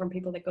lot, you know, from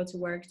people that go to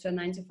work to a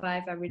 9 to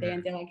 5 every day.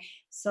 And they're like,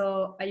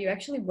 so are you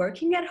actually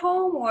working at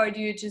home, or do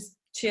you just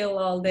chill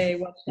all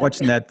day? Watch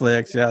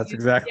Netflix. Yeah, that's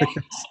exactly.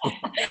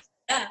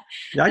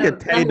 Yeah, I get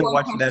paid to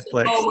watch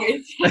Netflix.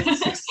 Always.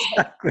 That's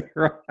exactly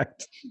right.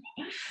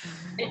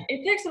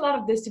 It takes a lot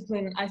of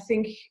discipline, I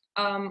think.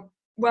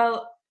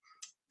 Well,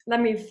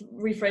 let me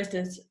rephrase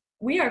this.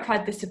 We are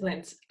quite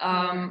disciplined,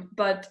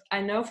 but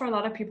I know for a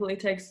lot of people it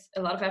takes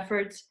a lot of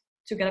effort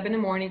to get up in the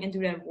morning and do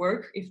their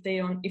work if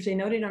they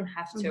know they don't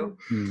have to.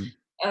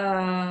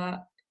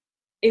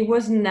 It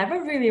was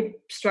never really a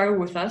struggle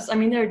with us. I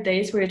mean, there are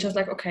days where you're just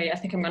like, okay, I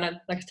think I'm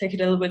gonna like take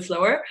it a little bit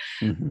slower.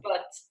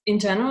 But in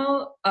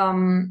general,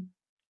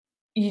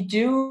 you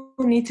do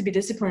need to be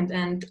disciplined.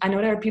 And I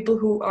know there are people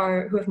who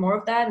have more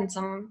of that, and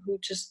some who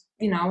just,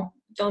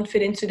 don't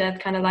fit into that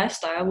kind of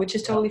lifestyle, which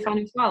is totally fine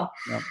as well.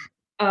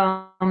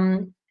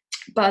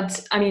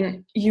 But I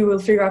mean, you will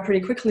figure out pretty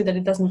quickly that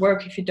it doesn't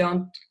work if you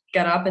don't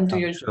get up and do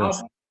your job.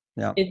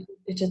 It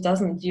just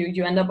doesn't.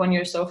 You end up on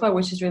your sofa,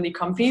 which is really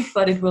comfy,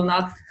 but it will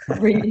not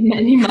bring in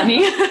any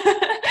money.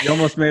 You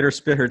almost made her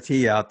spit her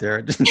tea out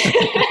there.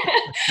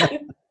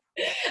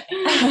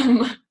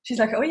 She's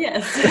like, oh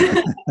yes.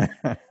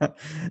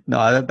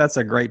 No, that's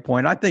a great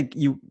point. I think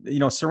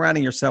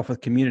surrounding yourself with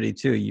community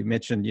too. You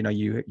mentioned,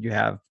 you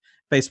have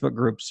Facebook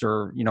groups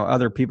or,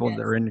 other people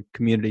that are in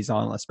communities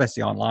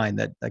especially online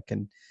that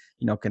can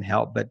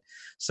help. But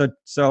so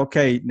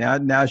okay,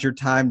 now's your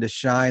time to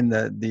shine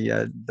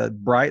the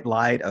bright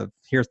light of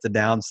here's the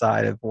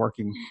downside of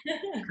working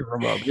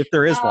remote, if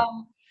there is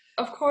one.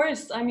 Of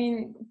course, I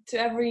mean, to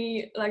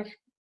every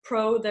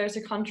pro there's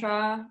a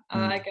contra,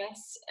 I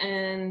guess,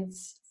 and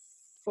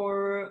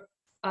for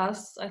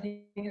us, I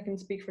think I can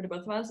speak for the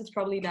both of us, it's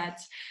probably that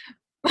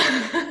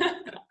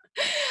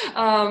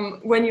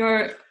when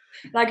you're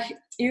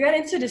you get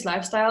into this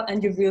lifestyle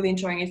and you're really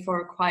enjoying it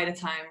for quite a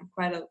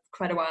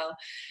while,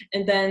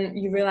 and then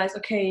you realize,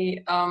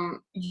 okay,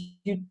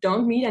 you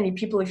don't meet any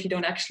people if you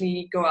don't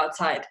actually go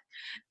outside,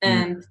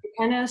 and you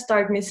kind of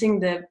start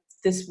missing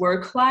this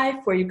work life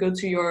where you go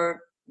to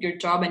your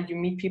job and you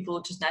meet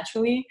people just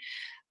naturally.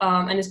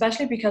 And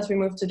especially because we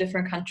moved to a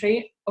different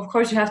country, of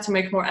course you have to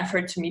make more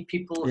effort to meet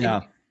people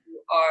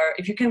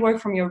if you can work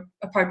from your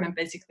apartment,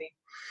 basically.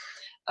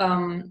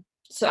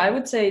 So I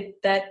would say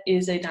that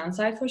is a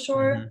downside for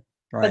sure.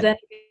 Mm-hmm. Right. But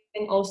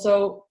then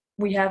also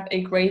we have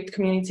a great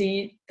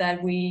community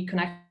that we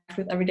connect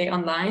with every day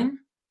online.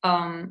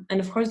 And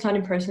of course it's not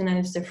in person and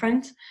it's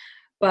different,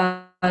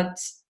 but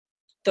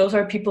those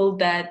are people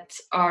that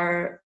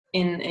are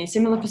in a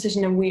similar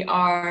position than we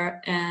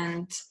are,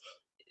 and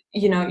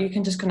you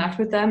can just connect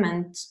with them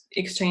and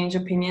exchange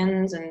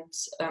opinions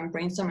and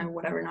brainstorm and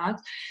whatever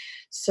not.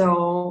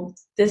 So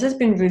this has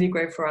been really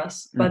great for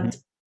us. But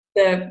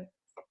the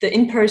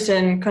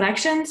in-person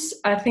connections,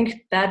 I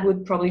think that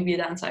would probably be a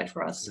downside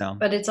for us. No.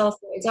 But it's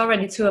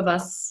already two of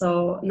us,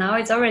 so now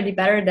it's already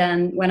better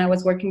than when I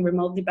was working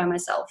remotely by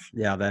myself.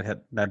 Yeah,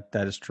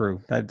 that is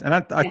true.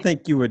 I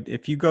think you would,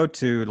 if you go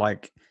to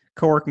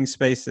co-working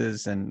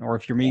spaces or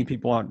if you're meeting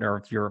people or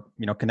if you're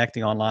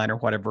connecting online or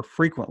whatever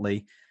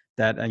frequently,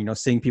 that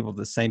seeing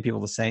the same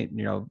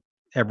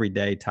every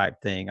day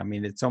type thing. I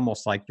mean, it's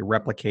almost like you're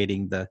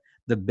replicating the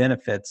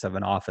benefits of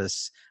an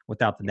office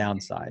without the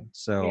downside.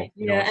 So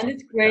and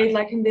it's great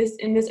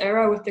in this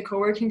era with the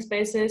co-working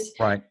spaces,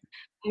 right?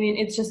 I mean,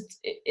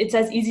 it's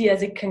as easy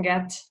as it can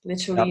get,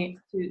 literally,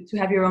 to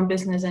have your own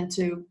business and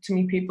to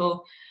meet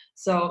people.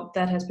 So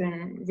that has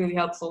been really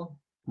helpful.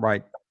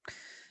 Right.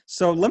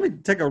 So let me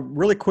take a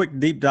really quick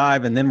deep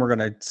dive, and then we're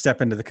going to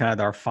step into the kind of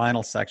our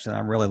final section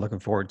I'm really looking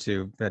forward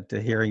to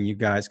hearing you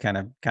guys kind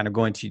of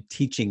go into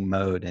teaching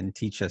mode and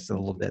teach us a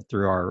little bit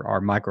through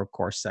our micro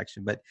course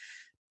section. But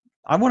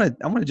I want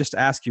to just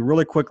ask you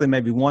really quickly,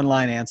 maybe one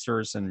line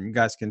answers, and you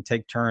guys can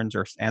take turns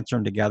or answer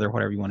them together,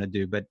 whatever you want to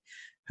do. But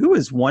who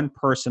is one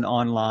person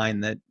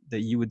online that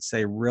you would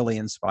say really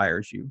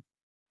inspires you?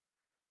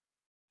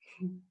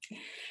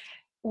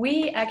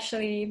 We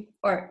actually,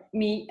 or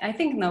me, I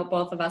think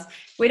both of us,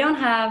 we don't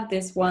have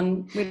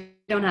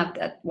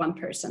that one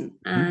person,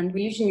 and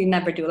we usually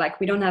never do.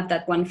 We don't have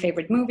that one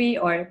favorite movie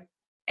or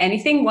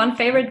anything, one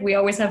favorite. We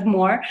always have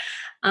more,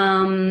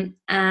 and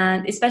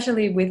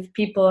especially with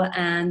people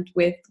and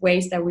with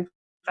ways that we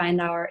find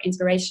our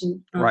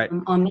inspiration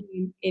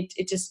online,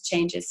 it just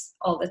changes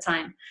all the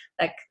time.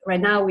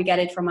 Right now we get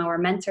it from our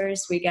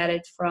mentors, we get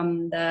it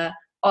from the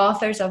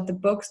authors of the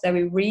books that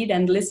we read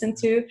and listen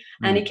to,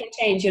 and it can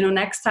change.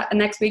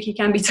 Next week it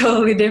can be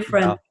totally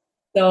different.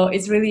 So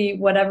it's really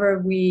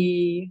whatever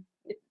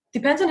it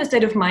depends on the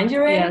state of mind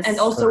you're in, and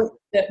also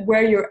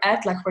where you're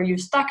at, where you're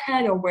stuck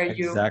at, or where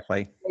you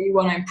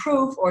want to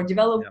improve or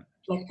develop,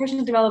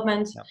 personal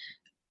development.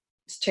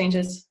 It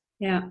changes.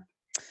 Yeah.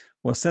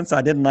 Well, since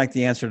I didn't like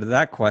the answer to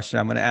that question,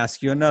 I'm going to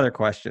ask you another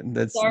question.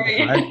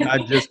 Sorry.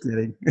 I'm just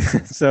kidding.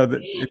 So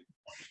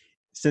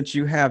since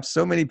you have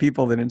so many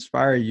people that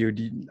inspire you,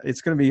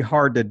 it's going to be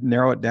hard to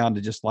narrow it down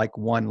to just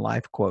one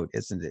life quote,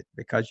 isn't it?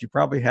 Because you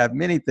probably have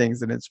many things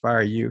that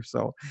inspire you.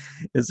 So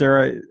is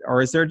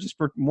there just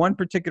one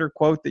particular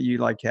quote that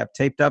you have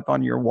taped up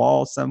on your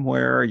wall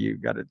somewhere, or you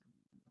got it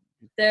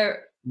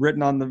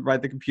written on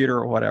the computer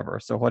or whatever?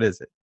 So what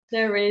is it?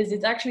 There is.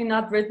 It's actually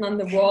not written on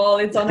the wall.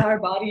 It's on our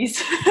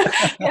bodies.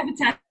 We have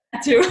a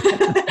tattoo.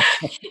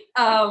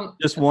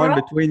 Just one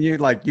between you,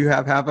 you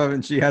have half of it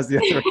and she has the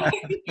other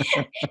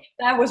half.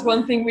 That was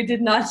one thing we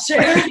did not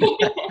share.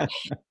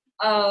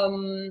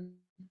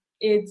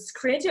 It's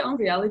create your own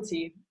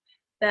reality.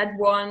 That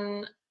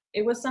one,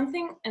 it was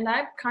something, and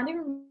I can't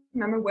even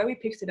remember where we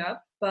picked it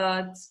up,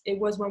 but it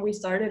was when we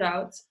started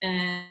out,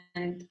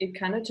 and it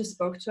kind of just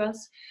spoke to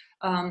us.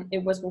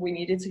 It was what we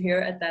needed to hear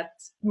at that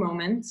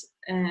moment.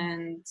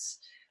 And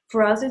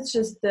for us, it's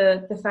just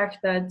the fact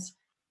that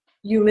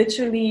you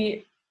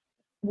literally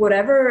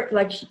whatever,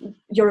 like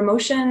your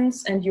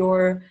emotions and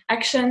your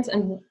actions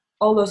and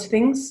all those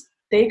things,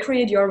 they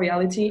create your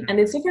reality, and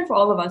it's different for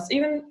all of us.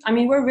 Even, I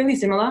mean, we're really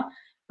similar,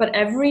 but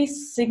every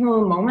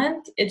single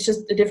moment, it's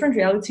just a different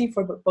reality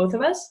for both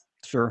of us.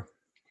 Sure.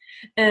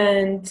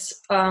 And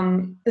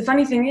the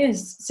funny thing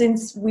is,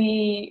 since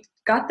we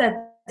got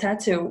that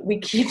tattoo, we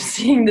keep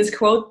seeing this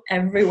quote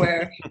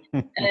everywhere.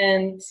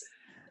 And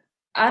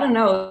I don't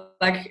know,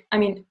 like, I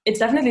mean, it's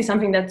definitely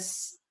something that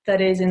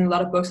is in a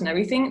lot of books and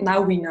everything.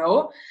 Now we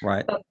know.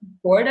 Right. But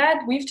before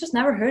that, we've just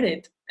never heard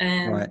it.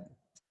 And, right.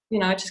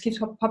 it just keeps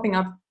popping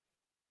up.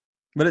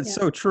 But it's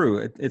so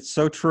true. It's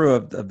so true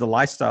of the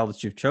lifestyle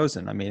that you've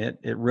chosen. I mean,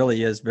 it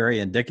really is very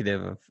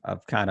indicative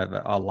of kind of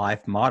a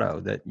life motto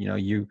that,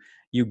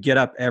 you get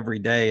up every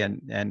day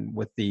and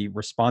with the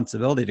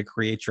responsibility to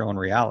create your own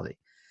reality,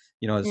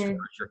 as far as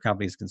your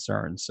company is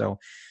concerned. So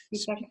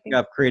speaking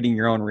of creating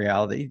your own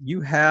reality,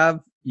 you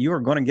are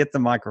going to get the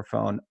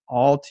microphone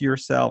all to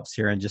yourselves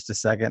here in just a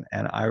second.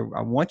 And I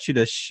want you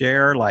to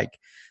share like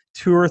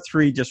 2 or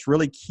 3 just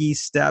really key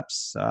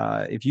steps.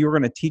 If you were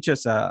going to teach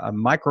us a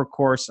micro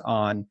course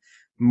on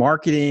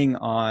marketing,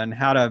 on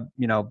how to,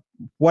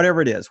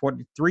 whatever it is, what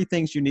 3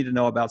 things you need to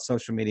know about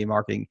social media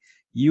marketing,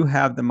 you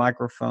have the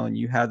microphone,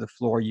 you have the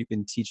floor, you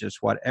can teach us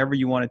whatever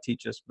you want to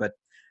teach us. But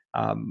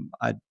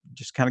I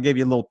just kind of gave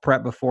you a little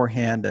prep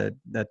beforehand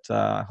that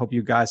I hope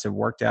you guys have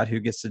worked out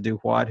who gets to do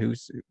what,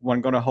 who's one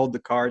going to hold the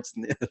cards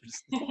and the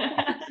others.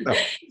 So,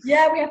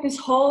 yeah, we have this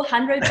whole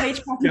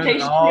 100-page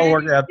presentation.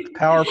 We're going to have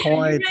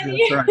PowerPoint.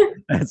 That's right.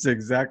 That's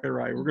exactly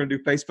right. We're going to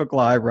do Facebook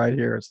Live right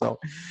here. So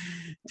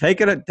take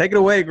it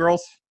away,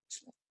 girls.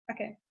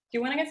 Okay. Do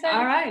you want to get started?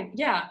 All right.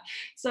 Yeah.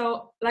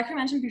 So like I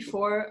mentioned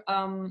before,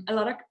 a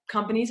lot of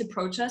companies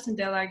approach us and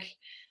they're like,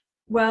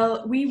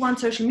 well, we want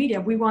social media.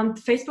 We want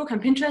Facebook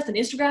and Pinterest and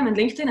Instagram and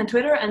LinkedIn and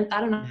Twitter and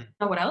I don't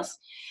know what else.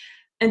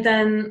 And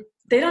then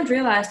they don't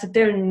realize that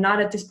they're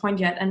not at this point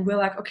yet. And we're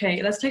like,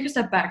 okay, let's take a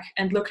step back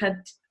and look at,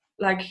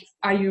 like,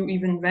 are you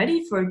even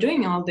ready for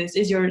doing all this?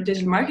 Is your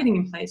digital marketing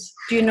in place?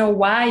 Do you know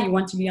why you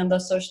want to be on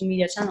those social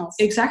media channels?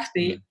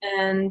 Exactly.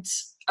 And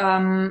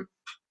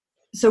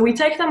so we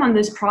take them on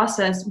this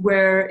process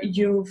where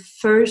you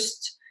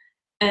first,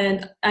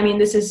 and I mean,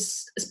 this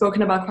is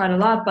spoken about quite a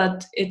lot,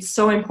 but it's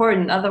so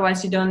important.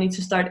 Otherwise, you don't need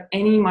to start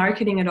any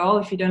marketing at all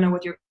if you don't know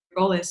what your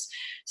goal is.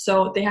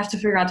 So they have to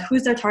figure out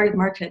who's their target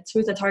market,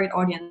 who's their target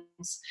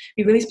audience.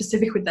 Be really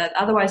specific with that.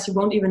 Otherwise, you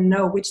won't even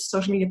know which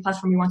social media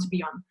platform you want to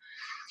be on.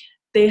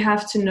 They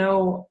have to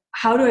know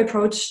how to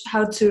approach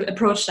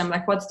them.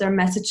 Like, what's their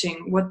messaging?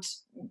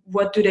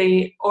 What do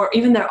they, or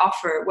even their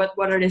offer?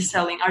 What are they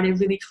selling? Are they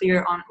really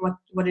clear on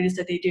what it is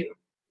that they do?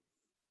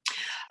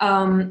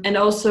 And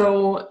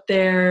also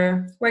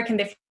where can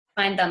they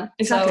find them?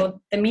 Exactly.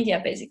 So the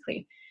media,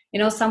 basically.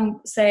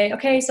 Some say,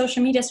 okay,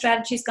 social media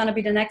strategy is going to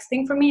be the next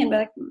thing for me. And be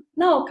like,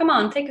 no, come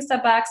on, take a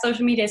step back.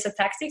 Social media is a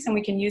tactics and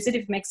we can use it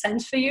if it makes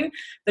sense for you,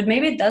 but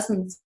maybe it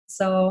doesn't.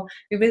 So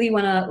we really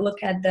want to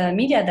look at the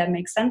media that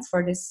makes sense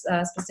for this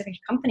specific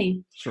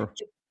company. Sure.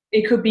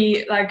 It could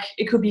be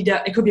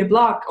a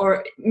blog,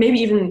 or maybe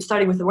even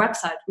starting with a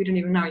website. We don't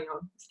even know,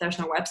 if there's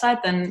no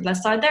website, then let's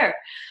start there.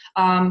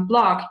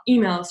 Blog,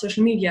 email,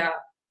 social media.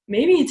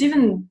 Maybe it's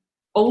even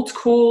old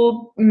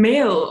school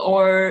mail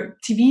or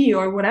TV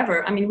or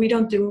whatever. I mean, we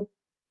don't do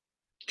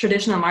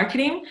traditional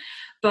marketing,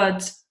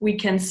 but we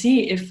can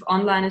see if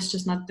online is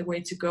just not the way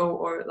to go,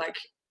 or like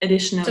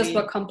additionally. Just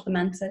what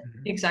complements it.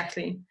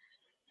 Exactly.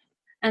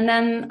 And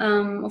then,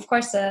 of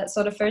course,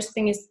 so the first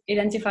thing is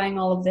identifying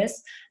all of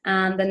this.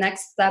 And the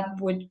next step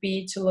would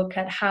be to look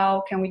at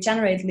how can we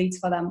generate leads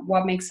for them?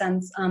 What makes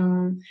sense?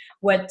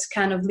 What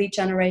kind of lead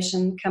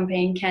generation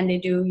campaign can they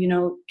do?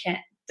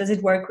 Does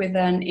it work with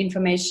an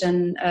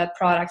information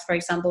product, for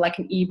example, like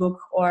an ebook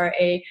or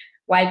a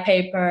white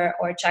paper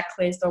or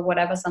checklist or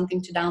whatever,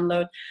 something to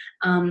download?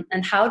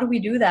 And how do we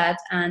do that?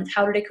 And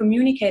how do they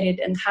communicate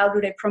it? And how do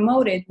they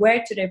promote it?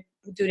 Where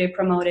do they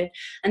promote it?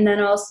 And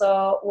then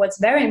also what's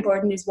very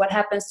important is what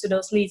happens to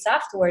those leads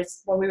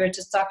afterwards, what we were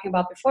just talking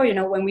about before.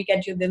 When we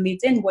get you the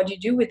leads in, what do you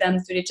do with them?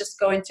 Do they just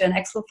go into an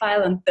Excel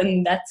file and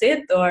then that's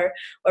it? Or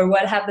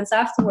what happens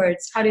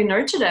afterwards? How do you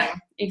nurture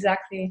them?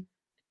 Exactly.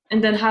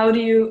 And then how do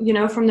you,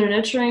 from their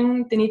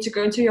nurturing, they need to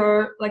go into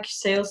your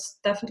sales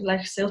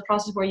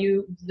process where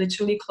you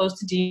literally close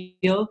the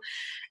deal.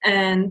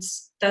 And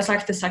that's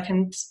like the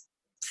second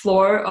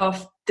floor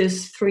of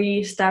this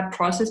 3-step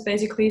process,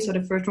 basically. So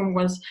the first one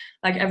was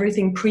like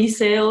everything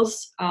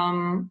pre-sales.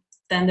 Then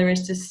there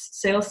is this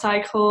sales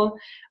cycle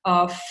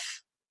of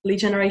lead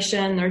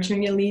generation,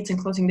 nurturing your leads and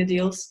closing the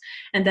deals.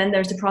 And then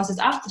there's the process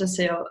after the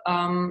sale.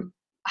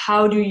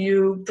 How do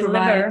you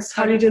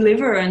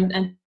deliver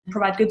and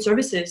provide good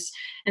services,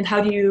 and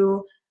how do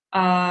you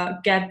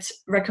get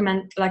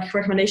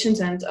recommendations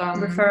and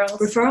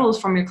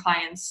referrals from your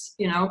clients,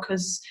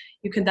 because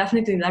you can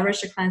definitely leverage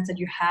the clients that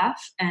you have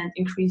and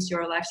increase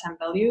your lifetime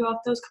value of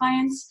those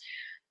clients.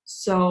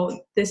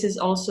 So this is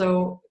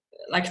also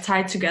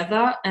tied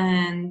together,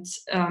 and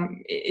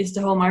it's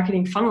the whole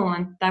marketing funnel,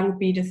 and that would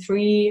be the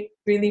 3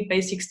 really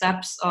basic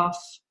steps of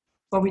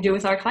what we do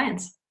with our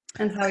clients.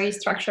 And how you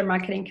structure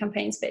marketing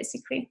campaigns,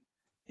 basically.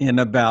 In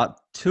about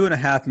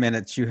 2.5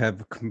 minutes, you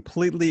have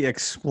completely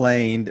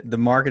explained the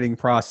marketing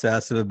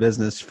process of a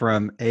business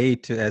from A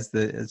to, as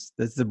the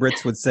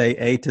Brits would say,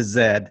 A to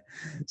Z.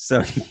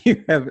 So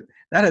you have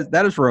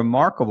that is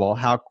remarkable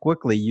how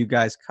quickly you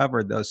guys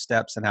covered those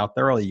steps and how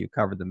thoroughly you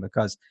covered them,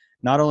 because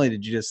not only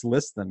did you just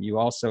list them, you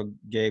also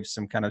gave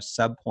some kind of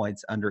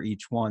subpoints under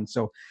each one.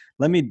 So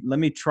let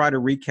me try to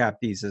recap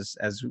these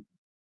as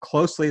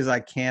closely as I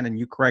can, and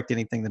you correct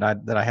anything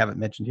that I haven't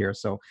mentioned here.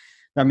 So,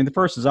 I mean, the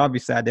first is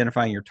obviously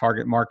identifying your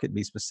target market,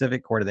 be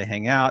specific. Where do they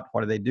hang out?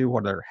 What do they do?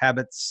 What are their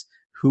habits?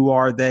 Who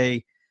are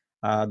they?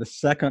 The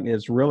second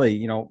is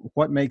really,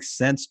 what makes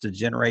sense to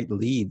generate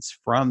leads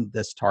from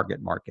this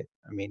target market?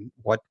 I mean,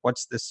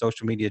 what's the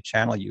social media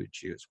channel you would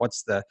choose?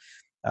 What's the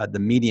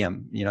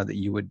medium, that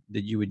you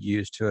would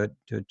use to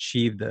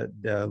achieve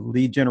the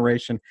lead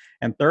generation?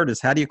 And third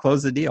is, how do you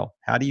close the deal?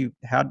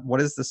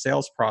 What is the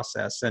sales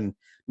process? And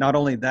not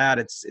only that,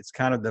 it's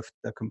kind of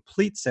the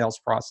complete sales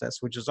process,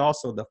 which is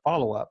also the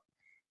follow-up.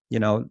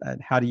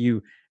 And how do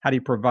you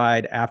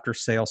provide after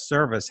sales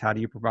service? How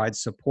do you provide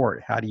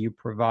support? How do you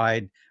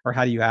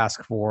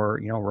ask for,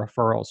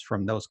 referrals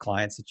from those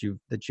clients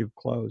that you've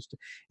closed?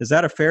 Is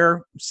that a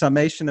fair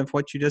summation of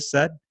what you just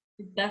said?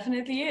 It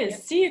definitely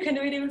is. See, you can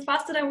do it even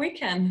faster than we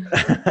can.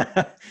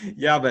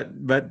 Yeah,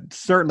 but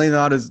certainly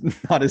not as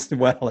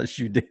well as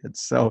you did.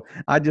 So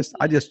I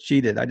just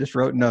cheated. I just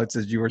wrote notes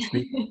as you were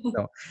speaking.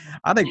 So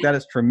I think that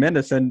is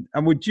tremendous. And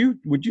would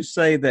you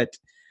say that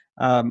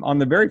on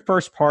the very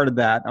first part of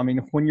that, I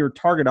mean, when your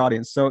target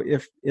audience, so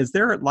is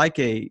there like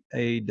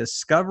a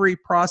discovery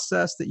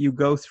process that you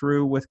go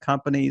through with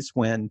companies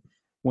when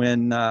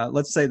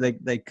let's say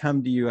they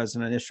come to you as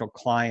an initial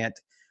client?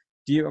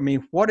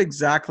 What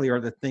exactly are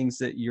the things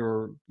that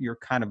you're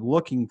kind of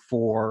looking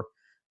for?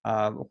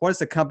 What does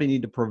the company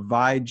need to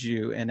provide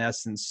you, in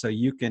essence, so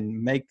you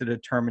can make the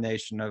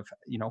determination of,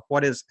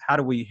 how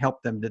do we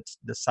help them to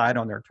decide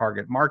on their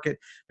target market?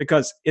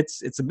 Because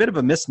it's a bit of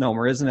a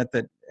misnomer, isn't it,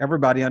 that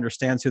everybody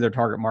understands who their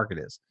target market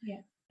is? Yeah.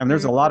 I mean,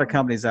 there's a lot of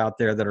companies out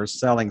there that are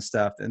selling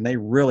stuff, and they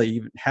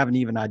really haven't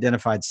even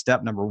identified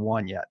step number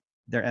one yet.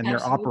 They're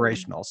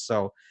operational.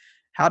 So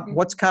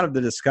what's kind of the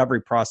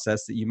discovery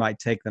process that you might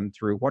take them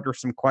through? What are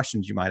some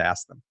questions you might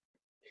ask them?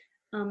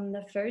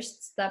 The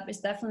first step is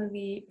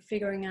definitely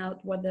figuring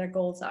out what their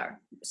goals are.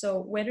 So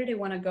where do they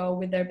want to go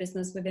with their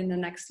business within the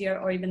next year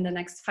or even the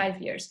next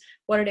 5 years?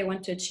 What do they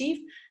want to achieve?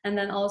 And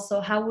then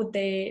also, how would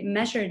they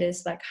measure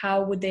this? Like,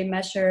 how would they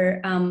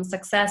measure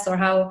success, or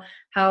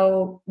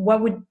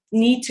what would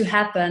need to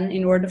happen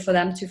in order for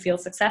them to feel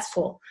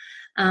successful?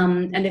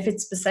 And if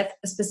it's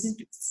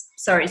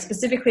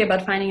specifically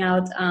about finding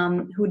out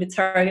who the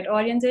target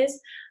audience is,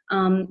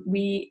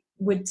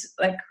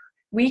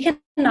 we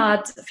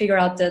cannot figure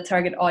out the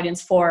target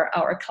audience for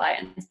our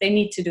clients. They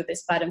need to do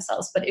this by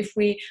themselves. But if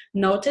we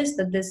notice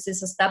that this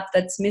is a step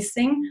that's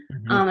missing,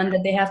 and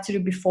that they have to do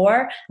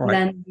before, right,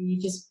 then we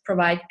just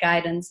provide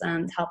guidance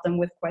and help them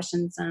with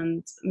questions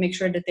and make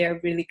sure that they're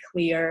really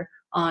clear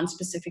on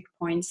specific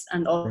points,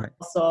 and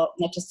also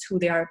not just who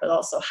they are, but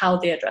also how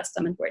they address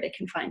them and where they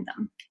can find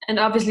them. And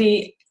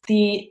obviously,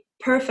 the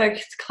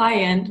perfect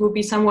client will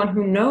be someone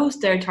who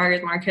knows their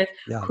target market,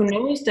 who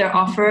knows their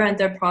offer and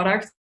their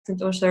products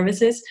or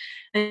services,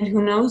 and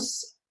who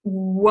knows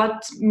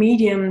what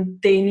medium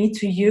they need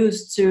to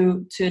use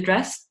to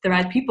address the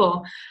right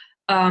people.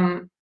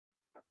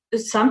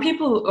 Some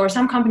people or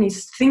some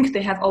companies think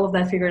they have all of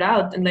that figured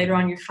out, and later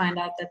on you find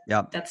out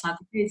that that's not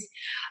the case.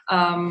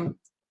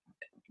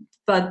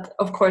 But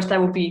of course, that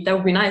would be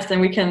nice.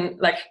 Then we can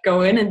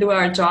go in and do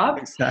our job.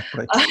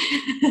 Exactly.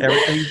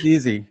 Everything's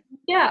easy.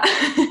 Yeah.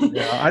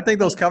 I think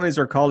those companies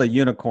are called a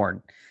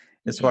unicorn.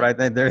 It's what I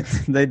think.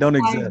 They don't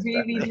exist. I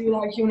really do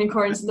like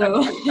unicorns,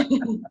 though.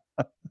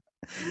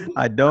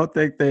 I don't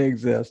think they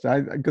exist.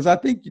 Because I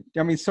think,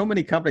 so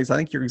many companies, I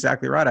think you're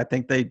exactly right. I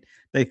think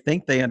they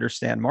think they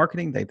understand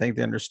marketing. They think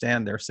they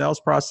understand their sales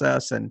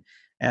process and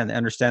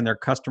understand their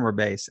customer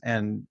base.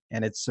 And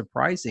it's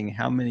surprising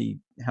how many,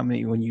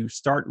 when you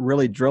start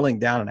really drilling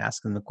down and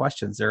asking the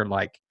questions, they're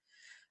like,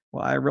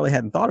 well, I really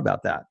hadn't thought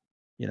about that.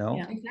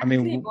 Yeah,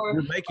 exactly.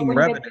 We're making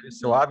revenue,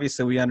 so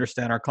obviously we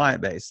understand our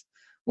client base.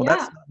 Well,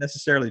 that's not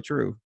necessarily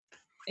true.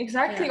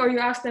 Exactly. Or you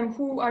ask them,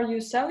 who are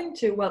you selling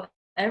to? Well,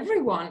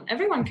 everyone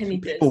can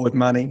need this. People with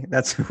money.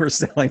 That's who we're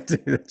selling to.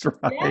 That's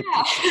right.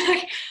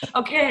 Yeah.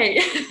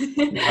 Okay.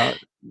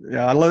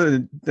 I love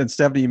it. And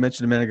Stephanie, you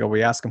mentioned a minute ago,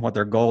 we ask them what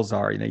their goals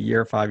are, a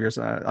year, 5 years.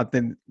 I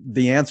think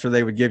the answer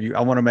they would give you,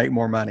 I want to make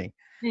more money.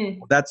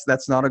 Well,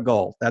 that's not a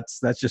goal. That's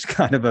just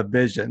kind of a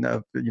vision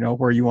of,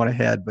 where you want to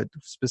head, but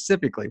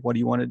specifically, what do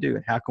you want to do?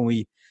 And how can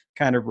we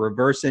kind of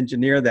reverse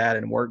engineer that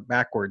and work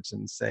backwards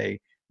and say,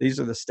 these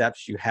are the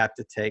steps you have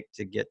to take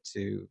to get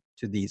to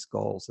these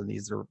goals, and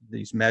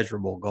these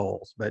measurable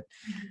goals. But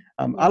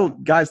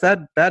guys,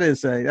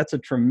 that's a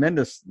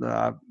tremendous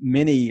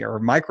mini or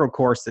micro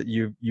course that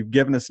you've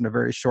given us in a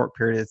very short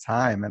period of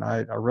time, and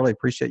I really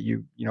appreciate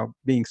you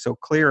being so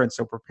clear and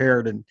so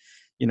prepared, and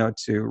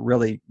to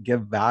really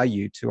give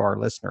value to our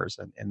listeners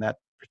in that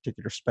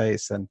particular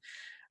space. And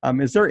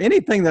is there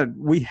anything that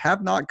we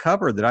have not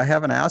covered that I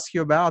haven't asked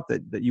you about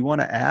that you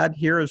want to add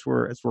here as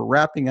we're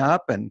wrapping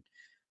up? And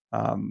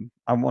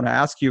I want to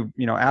ask you,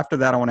 after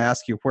that, I want to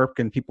ask you, where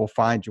can people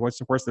find you?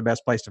 Where's the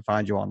best place to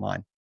find you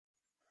online?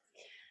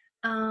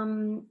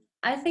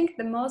 I think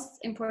the most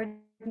important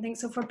thing,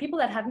 so for people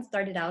that haven't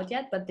started out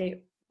yet, but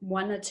they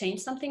want to change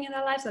something in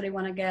their life, so they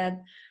want to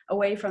get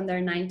away from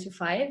their 9 to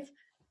 5,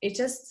 it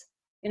just,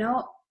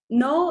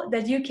 know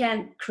that you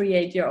can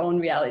create your own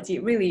reality.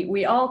 Really,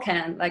 we all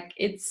can. Like,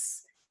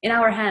 it's in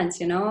our hands,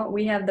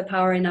 we have the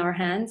power in our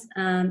hands.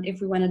 And if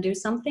we want to do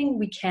something,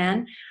 we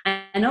can.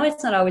 I know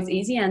it's not always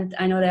easy, and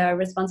I know there are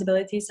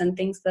responsibilities and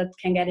things that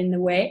can get in the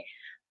way.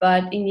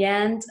 But in the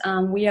end,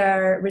 we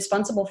are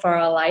responsible for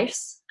our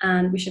lives,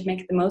 and we should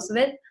make the most of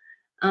it.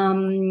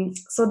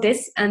 So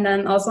this, and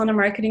then also on the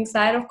marketing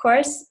side, of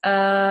course,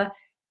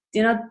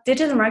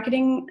 digital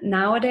marketing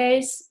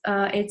nowadays,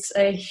 it's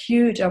a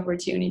huge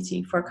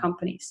opportunity for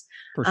companies.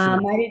 For sure.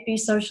 Might it be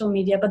social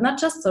media, but not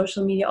just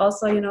social media,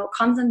 also,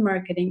 content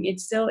marketing.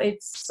 It's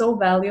so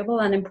valuable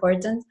and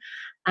important.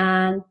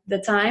 And the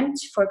time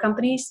for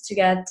companies to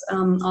get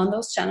on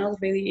those channels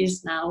really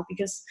is now,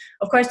 because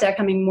of course there are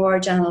coming more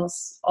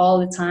channels all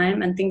the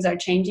time and things are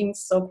changing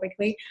so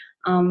quickly.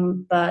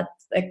 But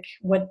like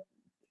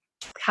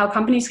how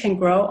companies can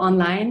grow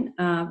online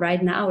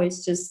right now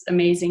is just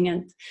amazing.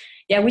 And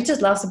yeah, we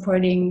just love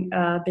supporting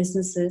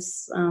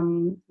businesses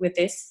with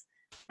this.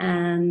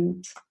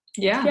 And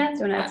do you want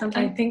to add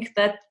something? I think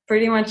that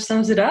pretty much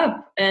sums it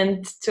up.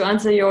 And to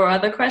answer your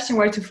other question,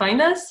 where to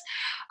find us,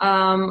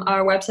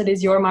 our website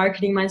is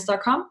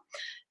yourmarketingminds.com,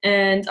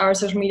 and our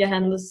social media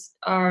handles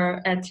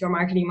are at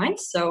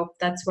yourmarketingminds. So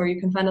that's where you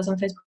can find us on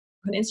Facebook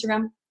and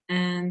Instagram.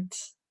 And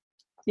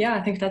yeah,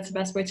 I think that's the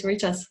best way to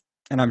reach us.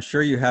 And I'm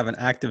sure you have an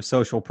active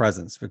social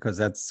presence, because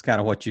that's kind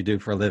of what you do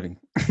for a living.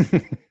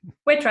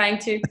 We're trying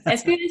to,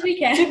 as good as we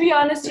can. To be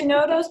honest,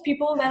 those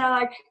people that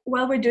are like,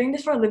 well, we're doing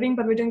this for a living,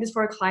 but we're doing this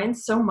for our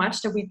clients so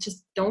much that we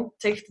just don't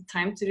take the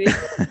time to do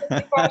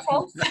it for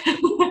ourselves.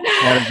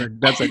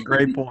 That's a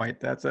great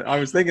point. I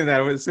was thinking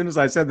that as soon as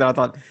I said that, I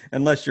thought,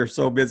 unless you're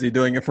so busy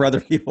doing it for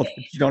other people that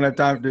you don't have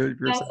time to do it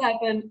for yourself. It does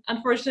happen.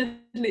 Unfortunately,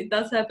 it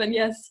does happen,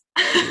 yes.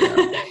 Yeah.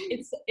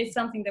 It's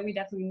something that we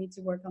definitely need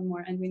to work on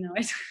more, and we know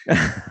it.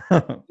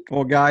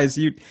 Well, guys,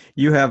 you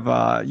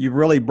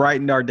really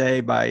brightened our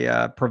day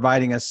by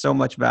providing us so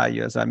much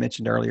value, as I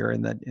mentioned earlier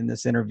in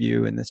this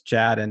interview, in this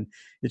chat, and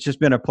it's just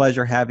been a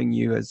pleasure having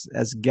you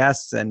as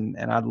guests, and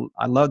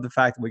I love the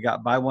fact that we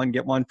got buy one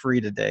get one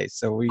free today.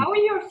 So how are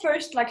your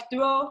first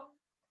duo?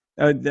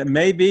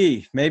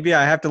 Maybe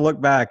I have to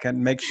look back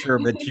and make sure,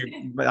 but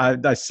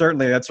I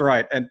certainly, that's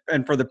right.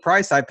 And for the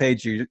price I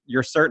paid you,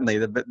 you're certainly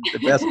the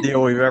best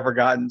deal we've ever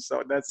gotten.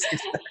 So that's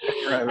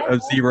a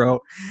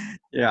zero.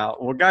 Yeah.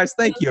 Well, guys,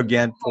 thank you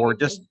again for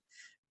just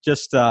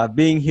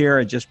being here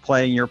and just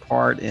playing your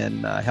part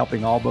in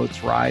helping all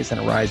boats rise in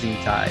a rising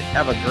tide.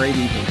 Have a great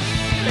evening.